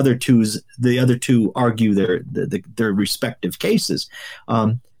 while the other two argue their respective cases.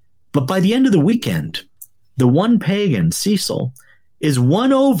 But by the end of the weekend, the one pagan, Cecil, is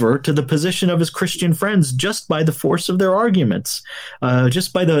won over to the position of his Christian friends just by the force of their arguments,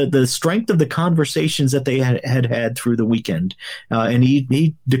 just by the strength of the conversations that they had through the weekend. And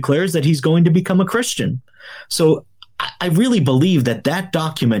he declares that he's going to become a Christian. So I really believe that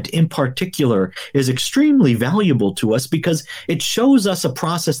document in particular is extremely valuable to us because it shows us a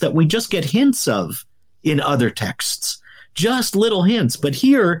process that we just get hints of in other texts. Just little hints, but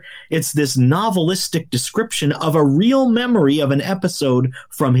here it's this novelistic description of a real memory of an episode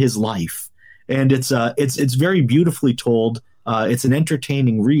from his life, and it's very beautifully told. It's an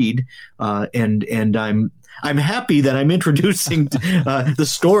entertaining read, and I'm happy that I'm introducing the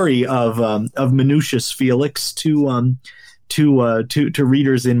story of Minucius Felix to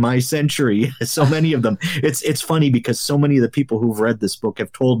readers in my century. So many of them. It's funny because so many of the people who've read this book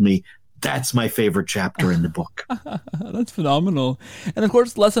have told me that's my favorite chapter in the book. That's phenomenal. And of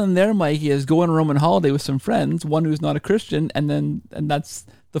course, the lesson there, Mike, is go on a Roman holiday with some friends, one who's not a Christian, and that's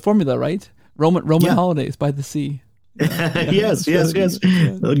the formula, right? Roman holidays by the sea. Yes.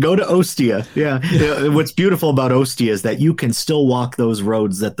 Go to Ostia. Yeah. What's beautiful about Ostia is that you can still walk those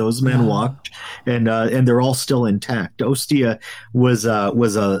roads that those men walked, and they're all still intact. Ostia was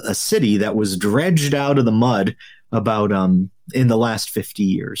a city that was dredged out of the mud about in the last 50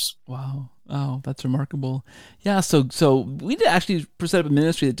 years. Wow. Oh, that's remarkable. Yeah, so we did actually set up a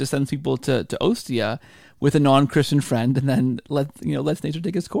ministry that just sends people to Ostia with a non-Christian friend, and then lets nature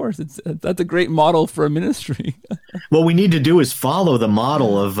take its course. That's a great model for a ministry. What we need to do is follow the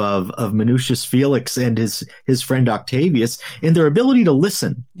model of Minucius Felix and his friend Octavius in their ability to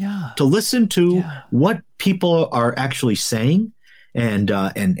listen. Yeah. To listen to what people are actually saying, and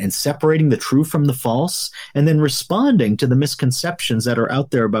separating the true from the false, and then responding to the misconceptions that are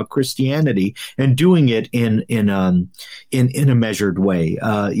out there about Christianity, and doing it in a measured way,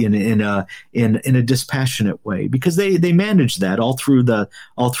 in a dispassionate way, because they manage that all through the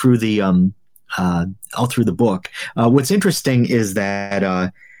book. What's interesting is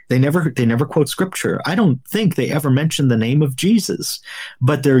that they never quote scripture. I don't think they ever mention the name of Jesus,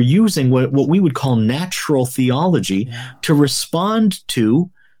 but they're using what we would call natural theology to respond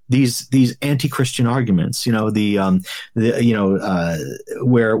to these anti-Christian arguments. Where we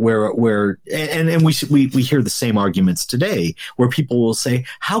hear the same arguments today, where people will say,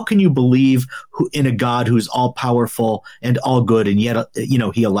 how can you believe in a God who's all powerful and all good, and yet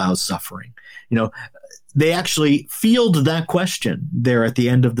he allows suffering? They actually field that question there at the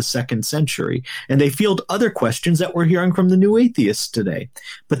end of the 2nd century, and they field other questions that we're hearing from the new atheists today.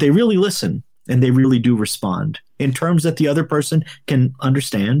 But they really listen, and they really do respond in terms that the other person can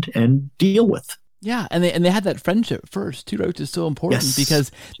understand and deal with. Yeah, and they had that friendship first too, right? Which is so important because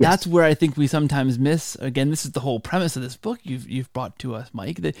that's where I think we sometimes miss. Again, this is the whole premise of this book you've brought to us,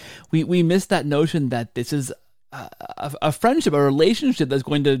 Mike. That we miss that notion that this is a friendship, a relationship that's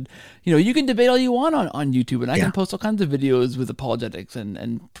going to, you can debate all you want on YouTube, and I can post all kinds of videos with apologetics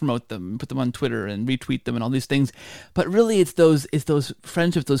and promote them, put them on Twitter and retweet them and all these things. But really it's those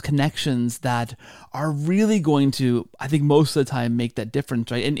friendships, those connections that are really going to, I think most of the time, make that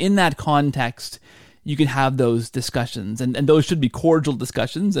difference, right? And in that context, you can have those discussions, and those should be cordial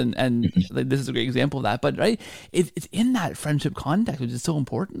discussions, and this is a great example of that. But right, it's in that friendship context, which is so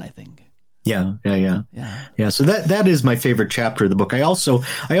important, I think. Yeah. So that is my favorite chapter of the book. I also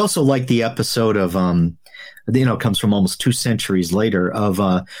like the episode of it comes from almost 2 centuries later of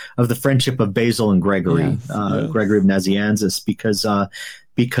the friendship of Basil and Gregory, Gregory of Nazianzus, because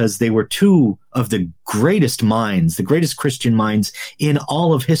because they were two of the greatest minds, the greatest Christian minds in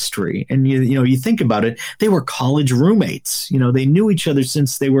all of history. And you think about it, they were college roommates. They knew each other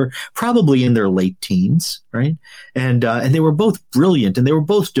since they were probably in their late teens, right? And they were both brilliant, and they were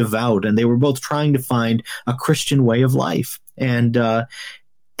both devout, and they were both trying to find a Christian way of life. And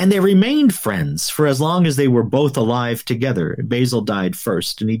they remained friends for as long as they were both alive together. Basil died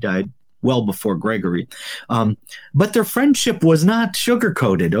first, and he died well before Gregory. But their friendship was not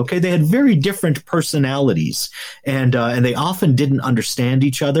sugar-coated, okay? They had very different personalities, and they often didn't understand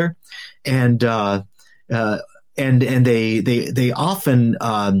each other. And they often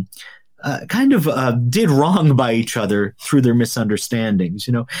did wrong by each other through their misunderstandings.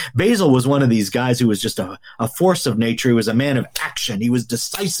 Basil was one of these guys who was just a force of nature. He was a man of action. He was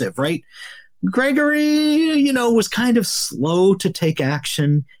decisive, right? Gregory, was kind of slow to take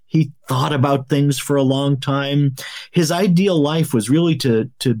action. He thought about things for a long time. His ideal life was really to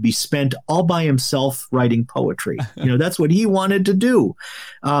be spent all by himself writing poetry. That's what he wanted to do.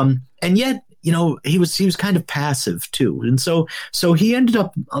 And yet, he was kind of passive too. And so he ended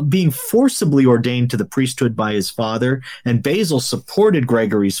up being forcibly ordained to the priesthood by his father, and Basil supported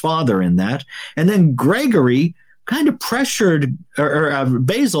Gregory's father in that. And then Gregory kind of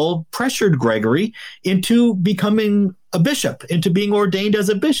Basil pressured Gregory into becoming a bishop, into being ordained as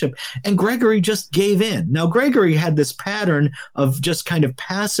a bishop. And Gregory just gave in. Now, Gregory had this pattern of just kind of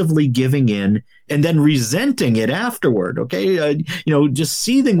passively giving in and then resenting it afterward, okay? Just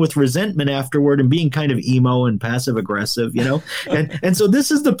seething with resentment afterward and being kind of emo and passive aggressive, and so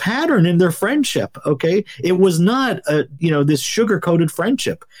this is the pattern in their friendship, okay? It was not, this sugar-coated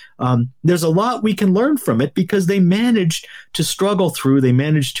friendship. There's a lot we can learn from it because they managed to struggle through, they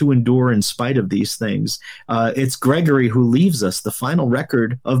managed to endure in spite of these things. It's Gregory who leaves us the final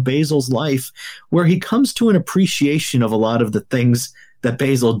record of Basil's life, where he comes to an appreciation of a lot of the things that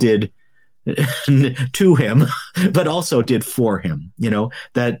Basil did to him, but also did for him,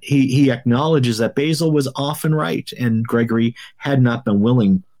 that he acknowledges that Basil was often right, and Gregory had not been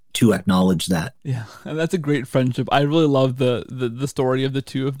willing to acknowledge that. Yeah, and that's a great friendship. I really love the story of the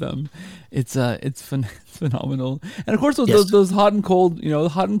two of them. It's phenomenal, and of course those hot and cold,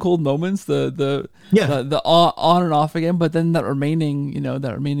 moments, the on and off again, but then that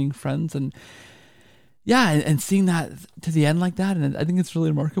remaining friends, and yeah, and seeing that to the end like that, and I think it's really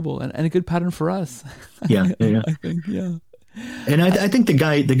remarkable and a good pattern for us. Yeah. I think, yeah. And I think the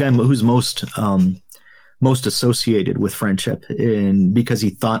guy who's most associated with friendship, and because he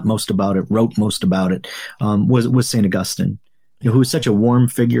thought most about it, wrote most about it, was St. Augustine, who was such a warm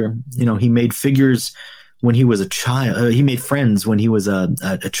figure. He made figures when he was a child. He made friends when he was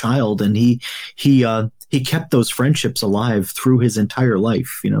a child, and he kept those friendships alive through his entire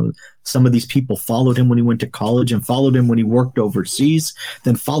life. Some of these people followed him when he went to college, and followed him when he worked overseas,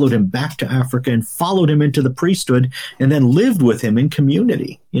 then followed him back to Africa, and followed him into the priesthood, and then lived with him in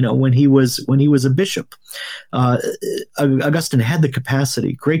community, when he was a bishop. Augustine had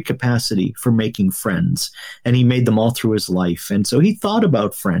the great capacity for making friends, and he made them all through his life. And so he thought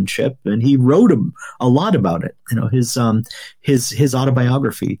about friendship, and he wrote a lot about it. His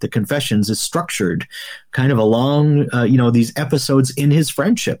autobiography, The Confessions, is structured kind of along, these episodes in his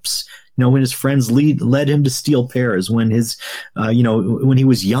friendships. When his friends led him to steal pears, when when he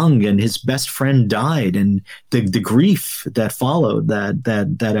was young and his best friend died, and the grief that followed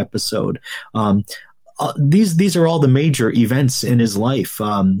that episode. These are all the major events in his life.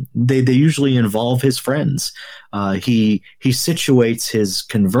 They usually involve his friends. He situates his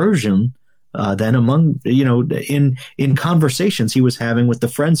conversion then among, in conversations he was having with the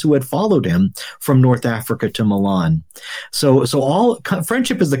friends who had followed him from North Africa to Milan. So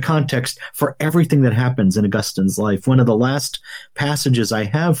friendship is the context for everything that happens in Augustine's life. One of the last passages I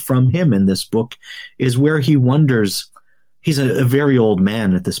have from him in this book is where he wonders, he's a very old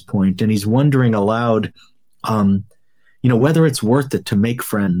man at this point, and he's wondering aloud, whether it's worth it to make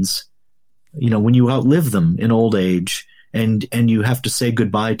friends, when you outlive them in old age, and you have to say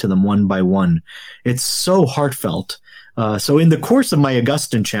goodbye to them one by one. It's so heartfelt. So in the course of my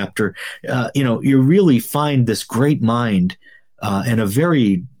Augustine chapter, you really find this great mind and a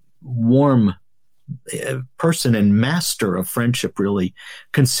very warm person and master of friendship, really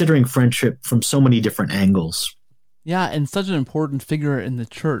considering friendship from so many different angles. Yeah, and such an important figure in the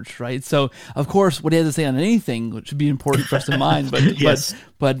church, right? So, of course, what he has to say on anything should be important for us to mind, but yes.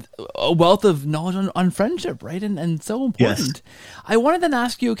 but a wealth of knowledge on friendship, right? And so important. Yes. I wanted to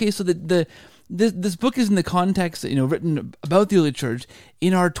ask you, okay, so the this book is in the context, written about the early church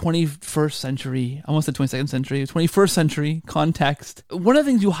in our 21st century, almost the 22nd century, 21st century context. One of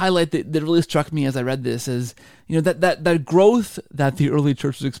the things you highlight that really struck me as I read this is, that growth that the early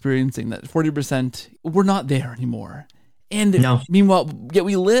church was experiencing, that 40%, we're not there anymore. And meanwhile, yet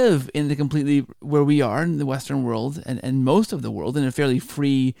we live in the completely, where we are in the Western world and most of the world, in a fairly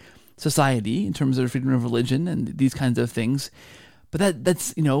free society in terms of freedom of religion and these kinds of things. But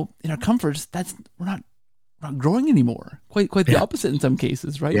that's in our comforts, we're not growing anymore. Quite the opposite in some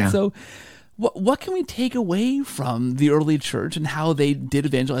cases, right? Yeah. So what can we take away from the early church and how they did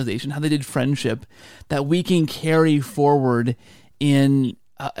evangelization, how they did friendship, that we can carry forward in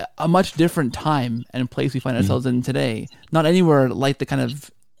a much different time and place we find ourselves in today? Not anywhere like the kind of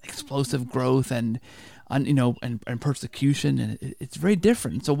explosive growth and persecution, and it's very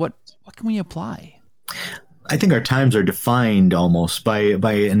different. So what can we apply? I think our times are defined almost by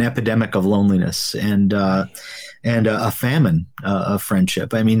an epidemic of loneliness and a famine of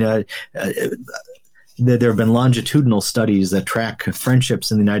friendship. I mean, there have been longitudinal studies that track friendships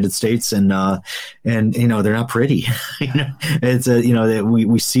in the United States, and they're not pretty. It's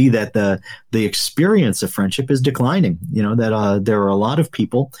we see that the experience of friendship is declining. That there are a lot of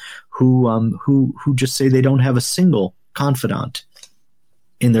people who just say they don't have a single confidant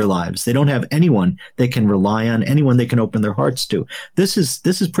in their lives. They don't have anyone they can rely on, anyone they can open their hearts to. This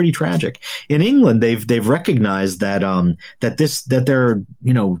is pretty tragic. In England, they've recognized that there are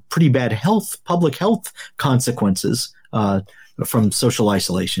pretty bad public health consequences from social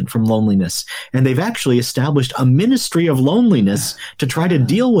isolation, from loneliness, and they've actually established a ministry of loneliness to try to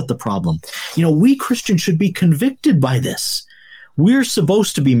deal with the problem. We Christians should be convicted by this. We're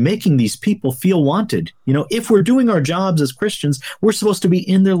supposed to be making these people feel wanted. If we're doing our jobs as Christians, we're supposed to be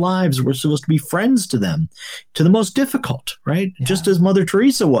in their lives. We're supposed to be friends to them, to the most difficult, right? Yeah. Just as Mother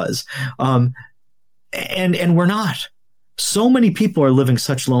Teresa was. And we're not. So many people are living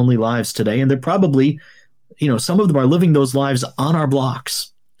such lonely lives today, and they're probably, some of them are living those lives on our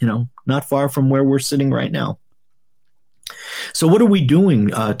blocks, not far from where we're sitting right now. So what are we doing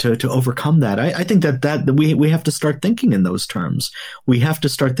to overcome that? I think that we have to start thinking in those terms. We have to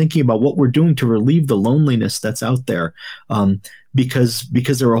start thinking about what we're doing to relieve the loneliness that's out there, because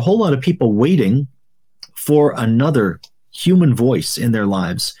there are a whole lot of people waiting for another human voice in their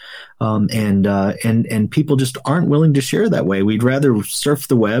lives, and people just aren't willing to share that way. We'd rather surf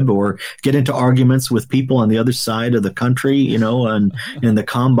the web or get into arguments with people on the other side of the country, and in the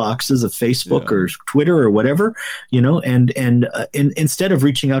comm boxes of Facebook or Twitter or whatever, and instead of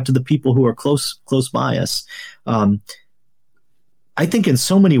reaching out to the people who are close by us. I think in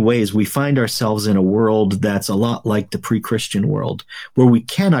so many ways we find ourselves in a world that's a lot like the pre-Christian world, where we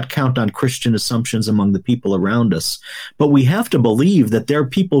cannot count on Christian assumptions among the people around us, but we have to believe that there are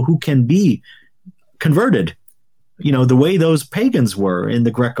people who can be converted, the way those pagans were in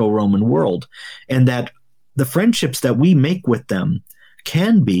the Greco-Roman world, and that the friendships that we make with them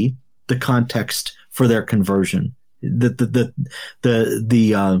can be the context for their conversion.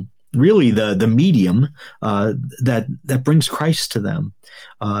 Really the medium that brings Christ to them.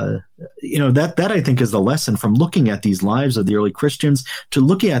 That I think is the lesson from looking at these lives of the early Christians, to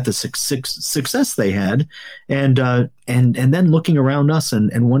looking at the success they had, and then looking around us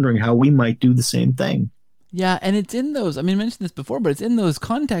and wondering how we might do the same thing. Yeah, and it's in those, I mentioned this before, but it's in those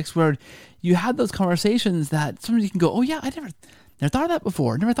contexts where you had those conversations that somebody can go, oh yeah, I never thought of that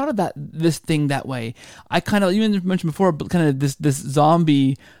before. Never thought of this thing that way. I kind of, you mentioned before, but kind of this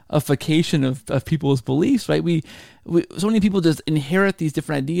zombie-ification of people's beliefs, right? We so many people just inherit these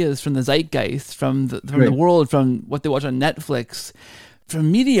different ideas from the zeitgeist, from the world, from what they watch on Netflix,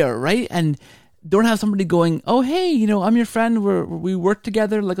 from media, right? And don't have somebody going, oh hey, I'm your friend. We work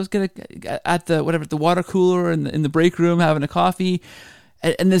together. Like, let's get at the water cooler in the break room, having a coffee,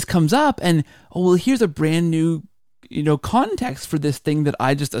 and this comes up, and here's a brand new context for this thing that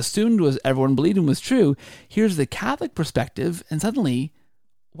I just assumed was everyone believed in was true. Here's the Catholic perspective, and suddenly,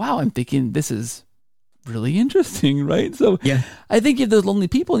 wow, I'm thinking this is really interesting, right? So yeah. I think you have those lonely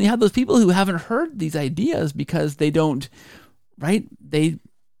people, and you have those people who haven't heard these ideas because they don't, right? They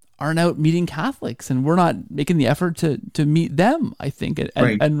aren't out meeting Catholics, and we're not making the effort to meet them, I think.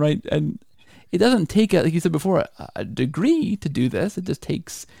 And it doesn't take, like you said before, a degree to do this. It just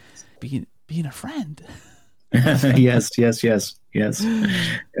takes being a friend. Yes. Yeah.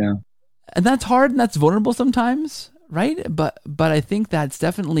 And that's hard and that's vulnerable sometimes, right? But I think that's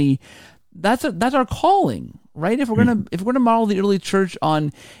definitely that's our calling, right? If we're gonna model the early church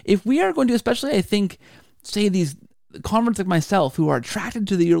on, if we are going to, especially I think, say these converts like myself who are attracted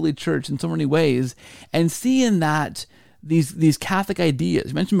to the early church in so many ways and see in that these Catholic ideas.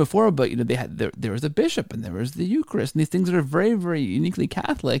 You mentioned before about, they had there was a bishop and there was the Eucharist and these things that are very, very uniquely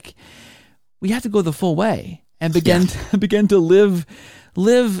Catholic. We have to go the full way and begin to live,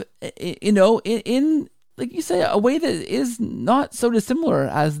 in like you say, a way that is not so dissimilar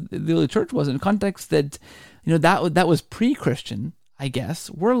as the early church was, in context that, that was pre-Christian, I guess.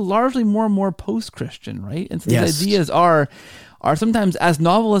 We're largely more and more post-Christian, right? And so these ideas are sometimes as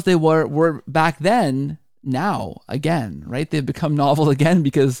novel as they were back then, now again, right? They've become novel again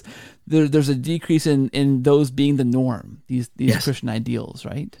because there's a decrease in those being the norm, these Christian ideals,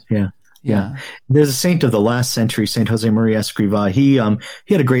 right? Yeah. There's a saint of the last century, Saint Jose Maria Escrivá. He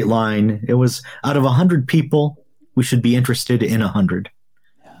had a great line. It was, out of 100 people, we should be interested in 100.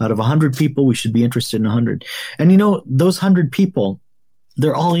 Out of 100 people, we should be interested in 100. And those 100 people,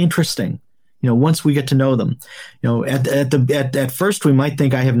 they're all interesting. Once we get to know them, at first we might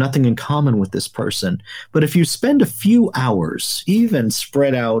think I have nothing in common with this person. But if you spend a few hours, even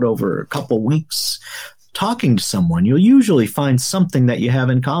spread out over a couple weeks, talking to someone, you'll usually find something that you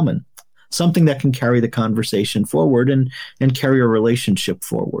have in common. Something that can carry the conversation forward and carry a relationship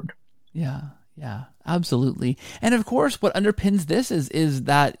forward. Yeah, absolutely. And of course, what underpins this is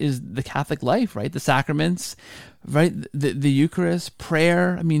the Catholic life, right? The sacraments, right? The Eucharist,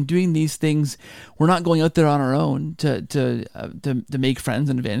 prayer. I mean, doing these things, we're not going out there on our own to make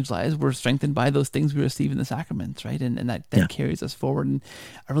friends and evangelize. We're strengthened by those things we receive in the sacraments, right? And that carries us forward in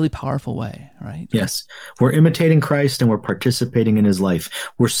a really powerful way, right? Yes. We're imitating Christ and we're participating in his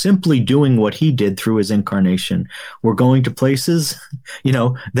life. We're simply doing what he did through his incarnation. We're going to places,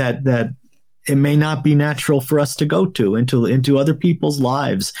 that it may not be natural for us to go to, into other people's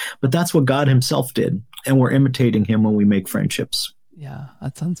lives, but that's what God himself did. And we're imitating him when we make friendships. Yeah,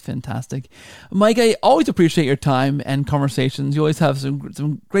 that sounds fantastic. Mike, I always appreciate your time and conversations. You always have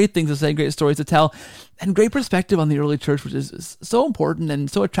some great things to say, great stories to tell, and great perspective on the early church, which is so important and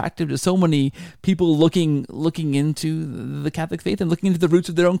so attractive to so many people looking into the Catholic faith and looking into the roots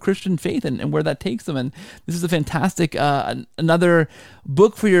of their own Christian faith and where that takes them. And this is a fantastic another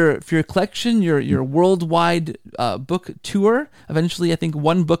book for your collection, your worldwide book tour. Eventually, I think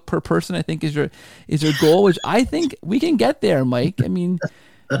one book per person, I think, is your goal, which I think we can get there, Mike. I mean,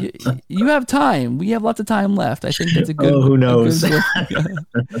 you have time. We have lots of time left. I think that's a good. Oh, who knows? But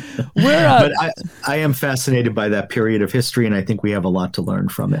I am fascinated by that period of history, and I think we have a lot to learn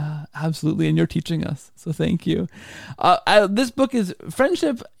from it. Absolutely, and you're teaching us, so thank you. This book is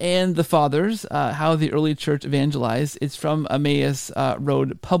Friendship and the Fathers: How the Early Church Evangelized. It's from Emmaus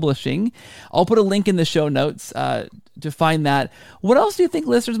Road Publishing. I'll put a link in the show notes to find that. What else do you think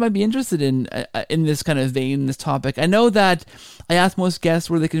listeners might be interested in this kind of vein, this topic? I know that I ask most guests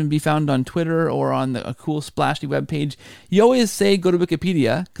where they can be found on Twitter or on a cool splashy webpage. You always say go to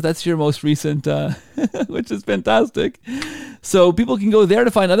Wikipedia because that's your most recent, which is fantastic. So people can go there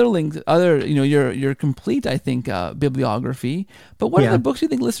to find other links, your complete, I think, bibliography. But what other books do you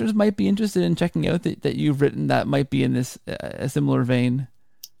think listeners might be interested in checking out that you've written that might be in this a similar vein?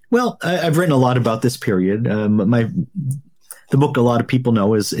 Well, I've written a lot about this period. The book a lot of people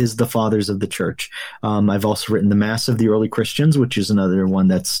know is The Fathers of the Church. I've also written The Mass of the Early Christians, which is another one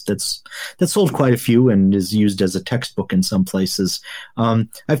that's sold quite a few and is used as a textbook in some places.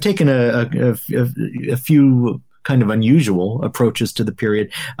 I've taken a few kind of unusual approaches to the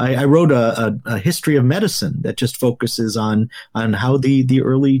period. I wrote a history of medicine that just focuses on how the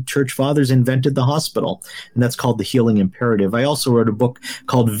early church fathers invented the hospital, and that's called The Healing Imperative. I also wrote a book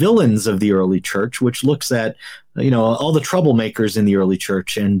called Villains of the Early Church, which looks at all the troublemakers in the early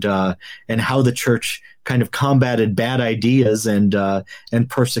church and how the church kind of combated bad ideas and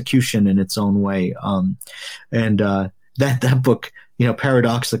persecution in its own way. That book,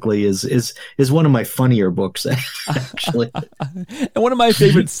 paradoxically is one of my funnier books, actually. And one of my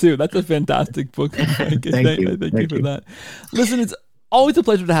favorites too. That's a fantastic book. Thank you for that. Listen, it's always a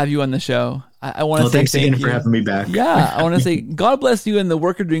pleasure to have you on the show. I want to say thanks again for having me back. Yeah, I want to say God bless you and the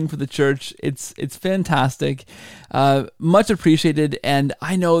work you're doing for the church. It's fantastic, much appreciated. And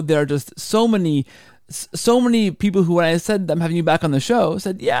I know there are just so many people who, when I said I'm having you back on the show,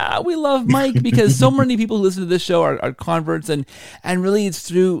 said, yeah, we love Mike, because so many people who listen to this show are converts, and really it's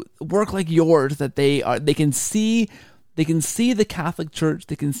through work like yours that they can see the Catholic Church,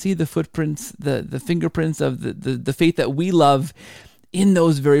 they can see the footprints, the fingerprints of the faith that we love in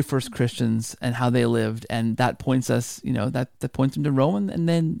those very first Christians and how they lived, and that points us, that points them to Rome, and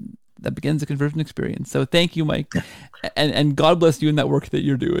then that begins the conversion experience. So thank you, Mike, and God bless you in that work that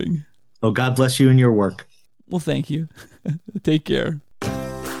you're doing. Oh, God bless you in your work. Well, thank you. Take care.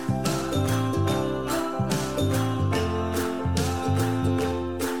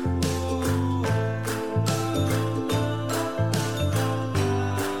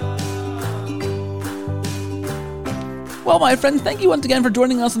 Well, my friends, thank you once again for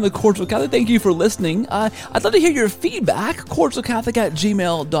joining us on the Cordial Catholic. Thank you for listening. I'd love to hear your feedback,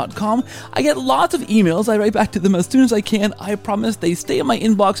 cordialcatholic@gmail.com. I get lots of emails. I write back to them as soon as I can. I promise they stay in my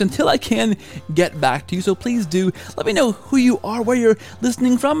inbox until I can get back to you. So please do let me know who you are, where you're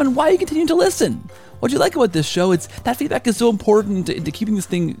listening from, and why you continue to listen. What do you like about this show? That feedback is so important to keeping this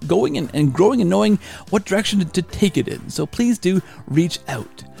thing going and growing and knowing what direction to take it in. So please do reach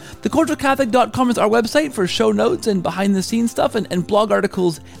out. TheCordialCatholic.com is our website for show notes and behind-the-scenes stuff and blog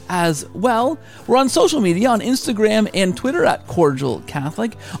articles as well. We're on social media, on Instagram and Twitter at Cordial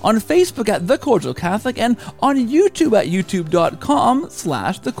Catholic, on Facebook at The Cordial Catholic, and on YouTube at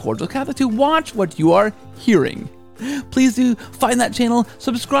youtube.com/TheCordialCatholic to watch what you are hearing. Please do find that channel,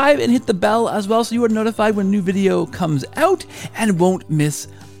 subscribe, and hit the bell as well so you are notified when a new video comes out and won't miss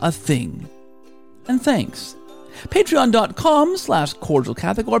a thing. And thanks.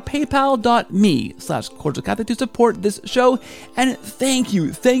 Patreon.com/CordialCatholic or PayPal.me/CordialCatholic to support this show. And thank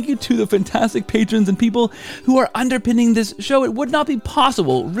you to the fantastic patrons and people who are underpinning this show. It would not be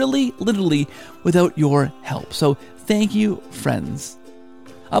possible, really, literally, without your help. So thank you, friends.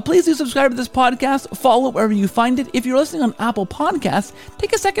 Please do subscribe to this podcast, follow it wherever you find it. If you're listening on Apple Podcasts,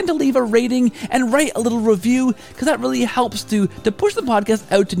 take a second to leave a rating and write a little review, because that really helps to push the podcast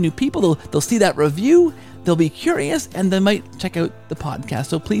out to new people. They'll see that review, they'll be curious, and they might check out the podcast.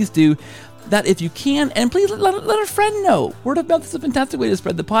 So please do that if you can, and please let a friend know. Word of mouth is a fantastic way to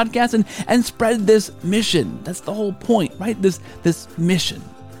spread the podcast and spread this mission. That's the whole point, right? This mission.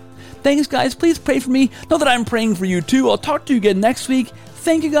 Thanks, guys. Please pray for me. Know that I'm praying for you, too. I'll talk to you again next week.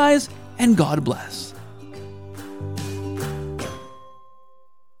 Thank you, guys, and God bless.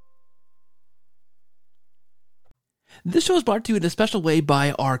 This show is brought to you in a special way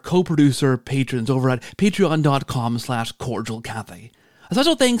by our co-producer patrons over at patreon.com/cordialcatholic. A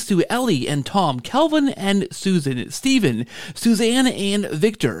special thanks to Ellie and Tom, Kelvin and Susan, Stephen, Suzanne and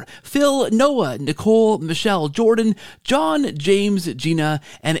Victor, Phil, Noah, Nicole, Michelle, Jordan, John, James, Gina,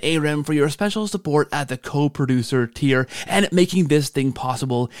 and Aram for your special support at the co-producer tier and making this thing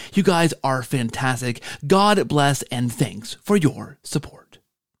possible. You guys are fantastic. God bless and thanks for your support.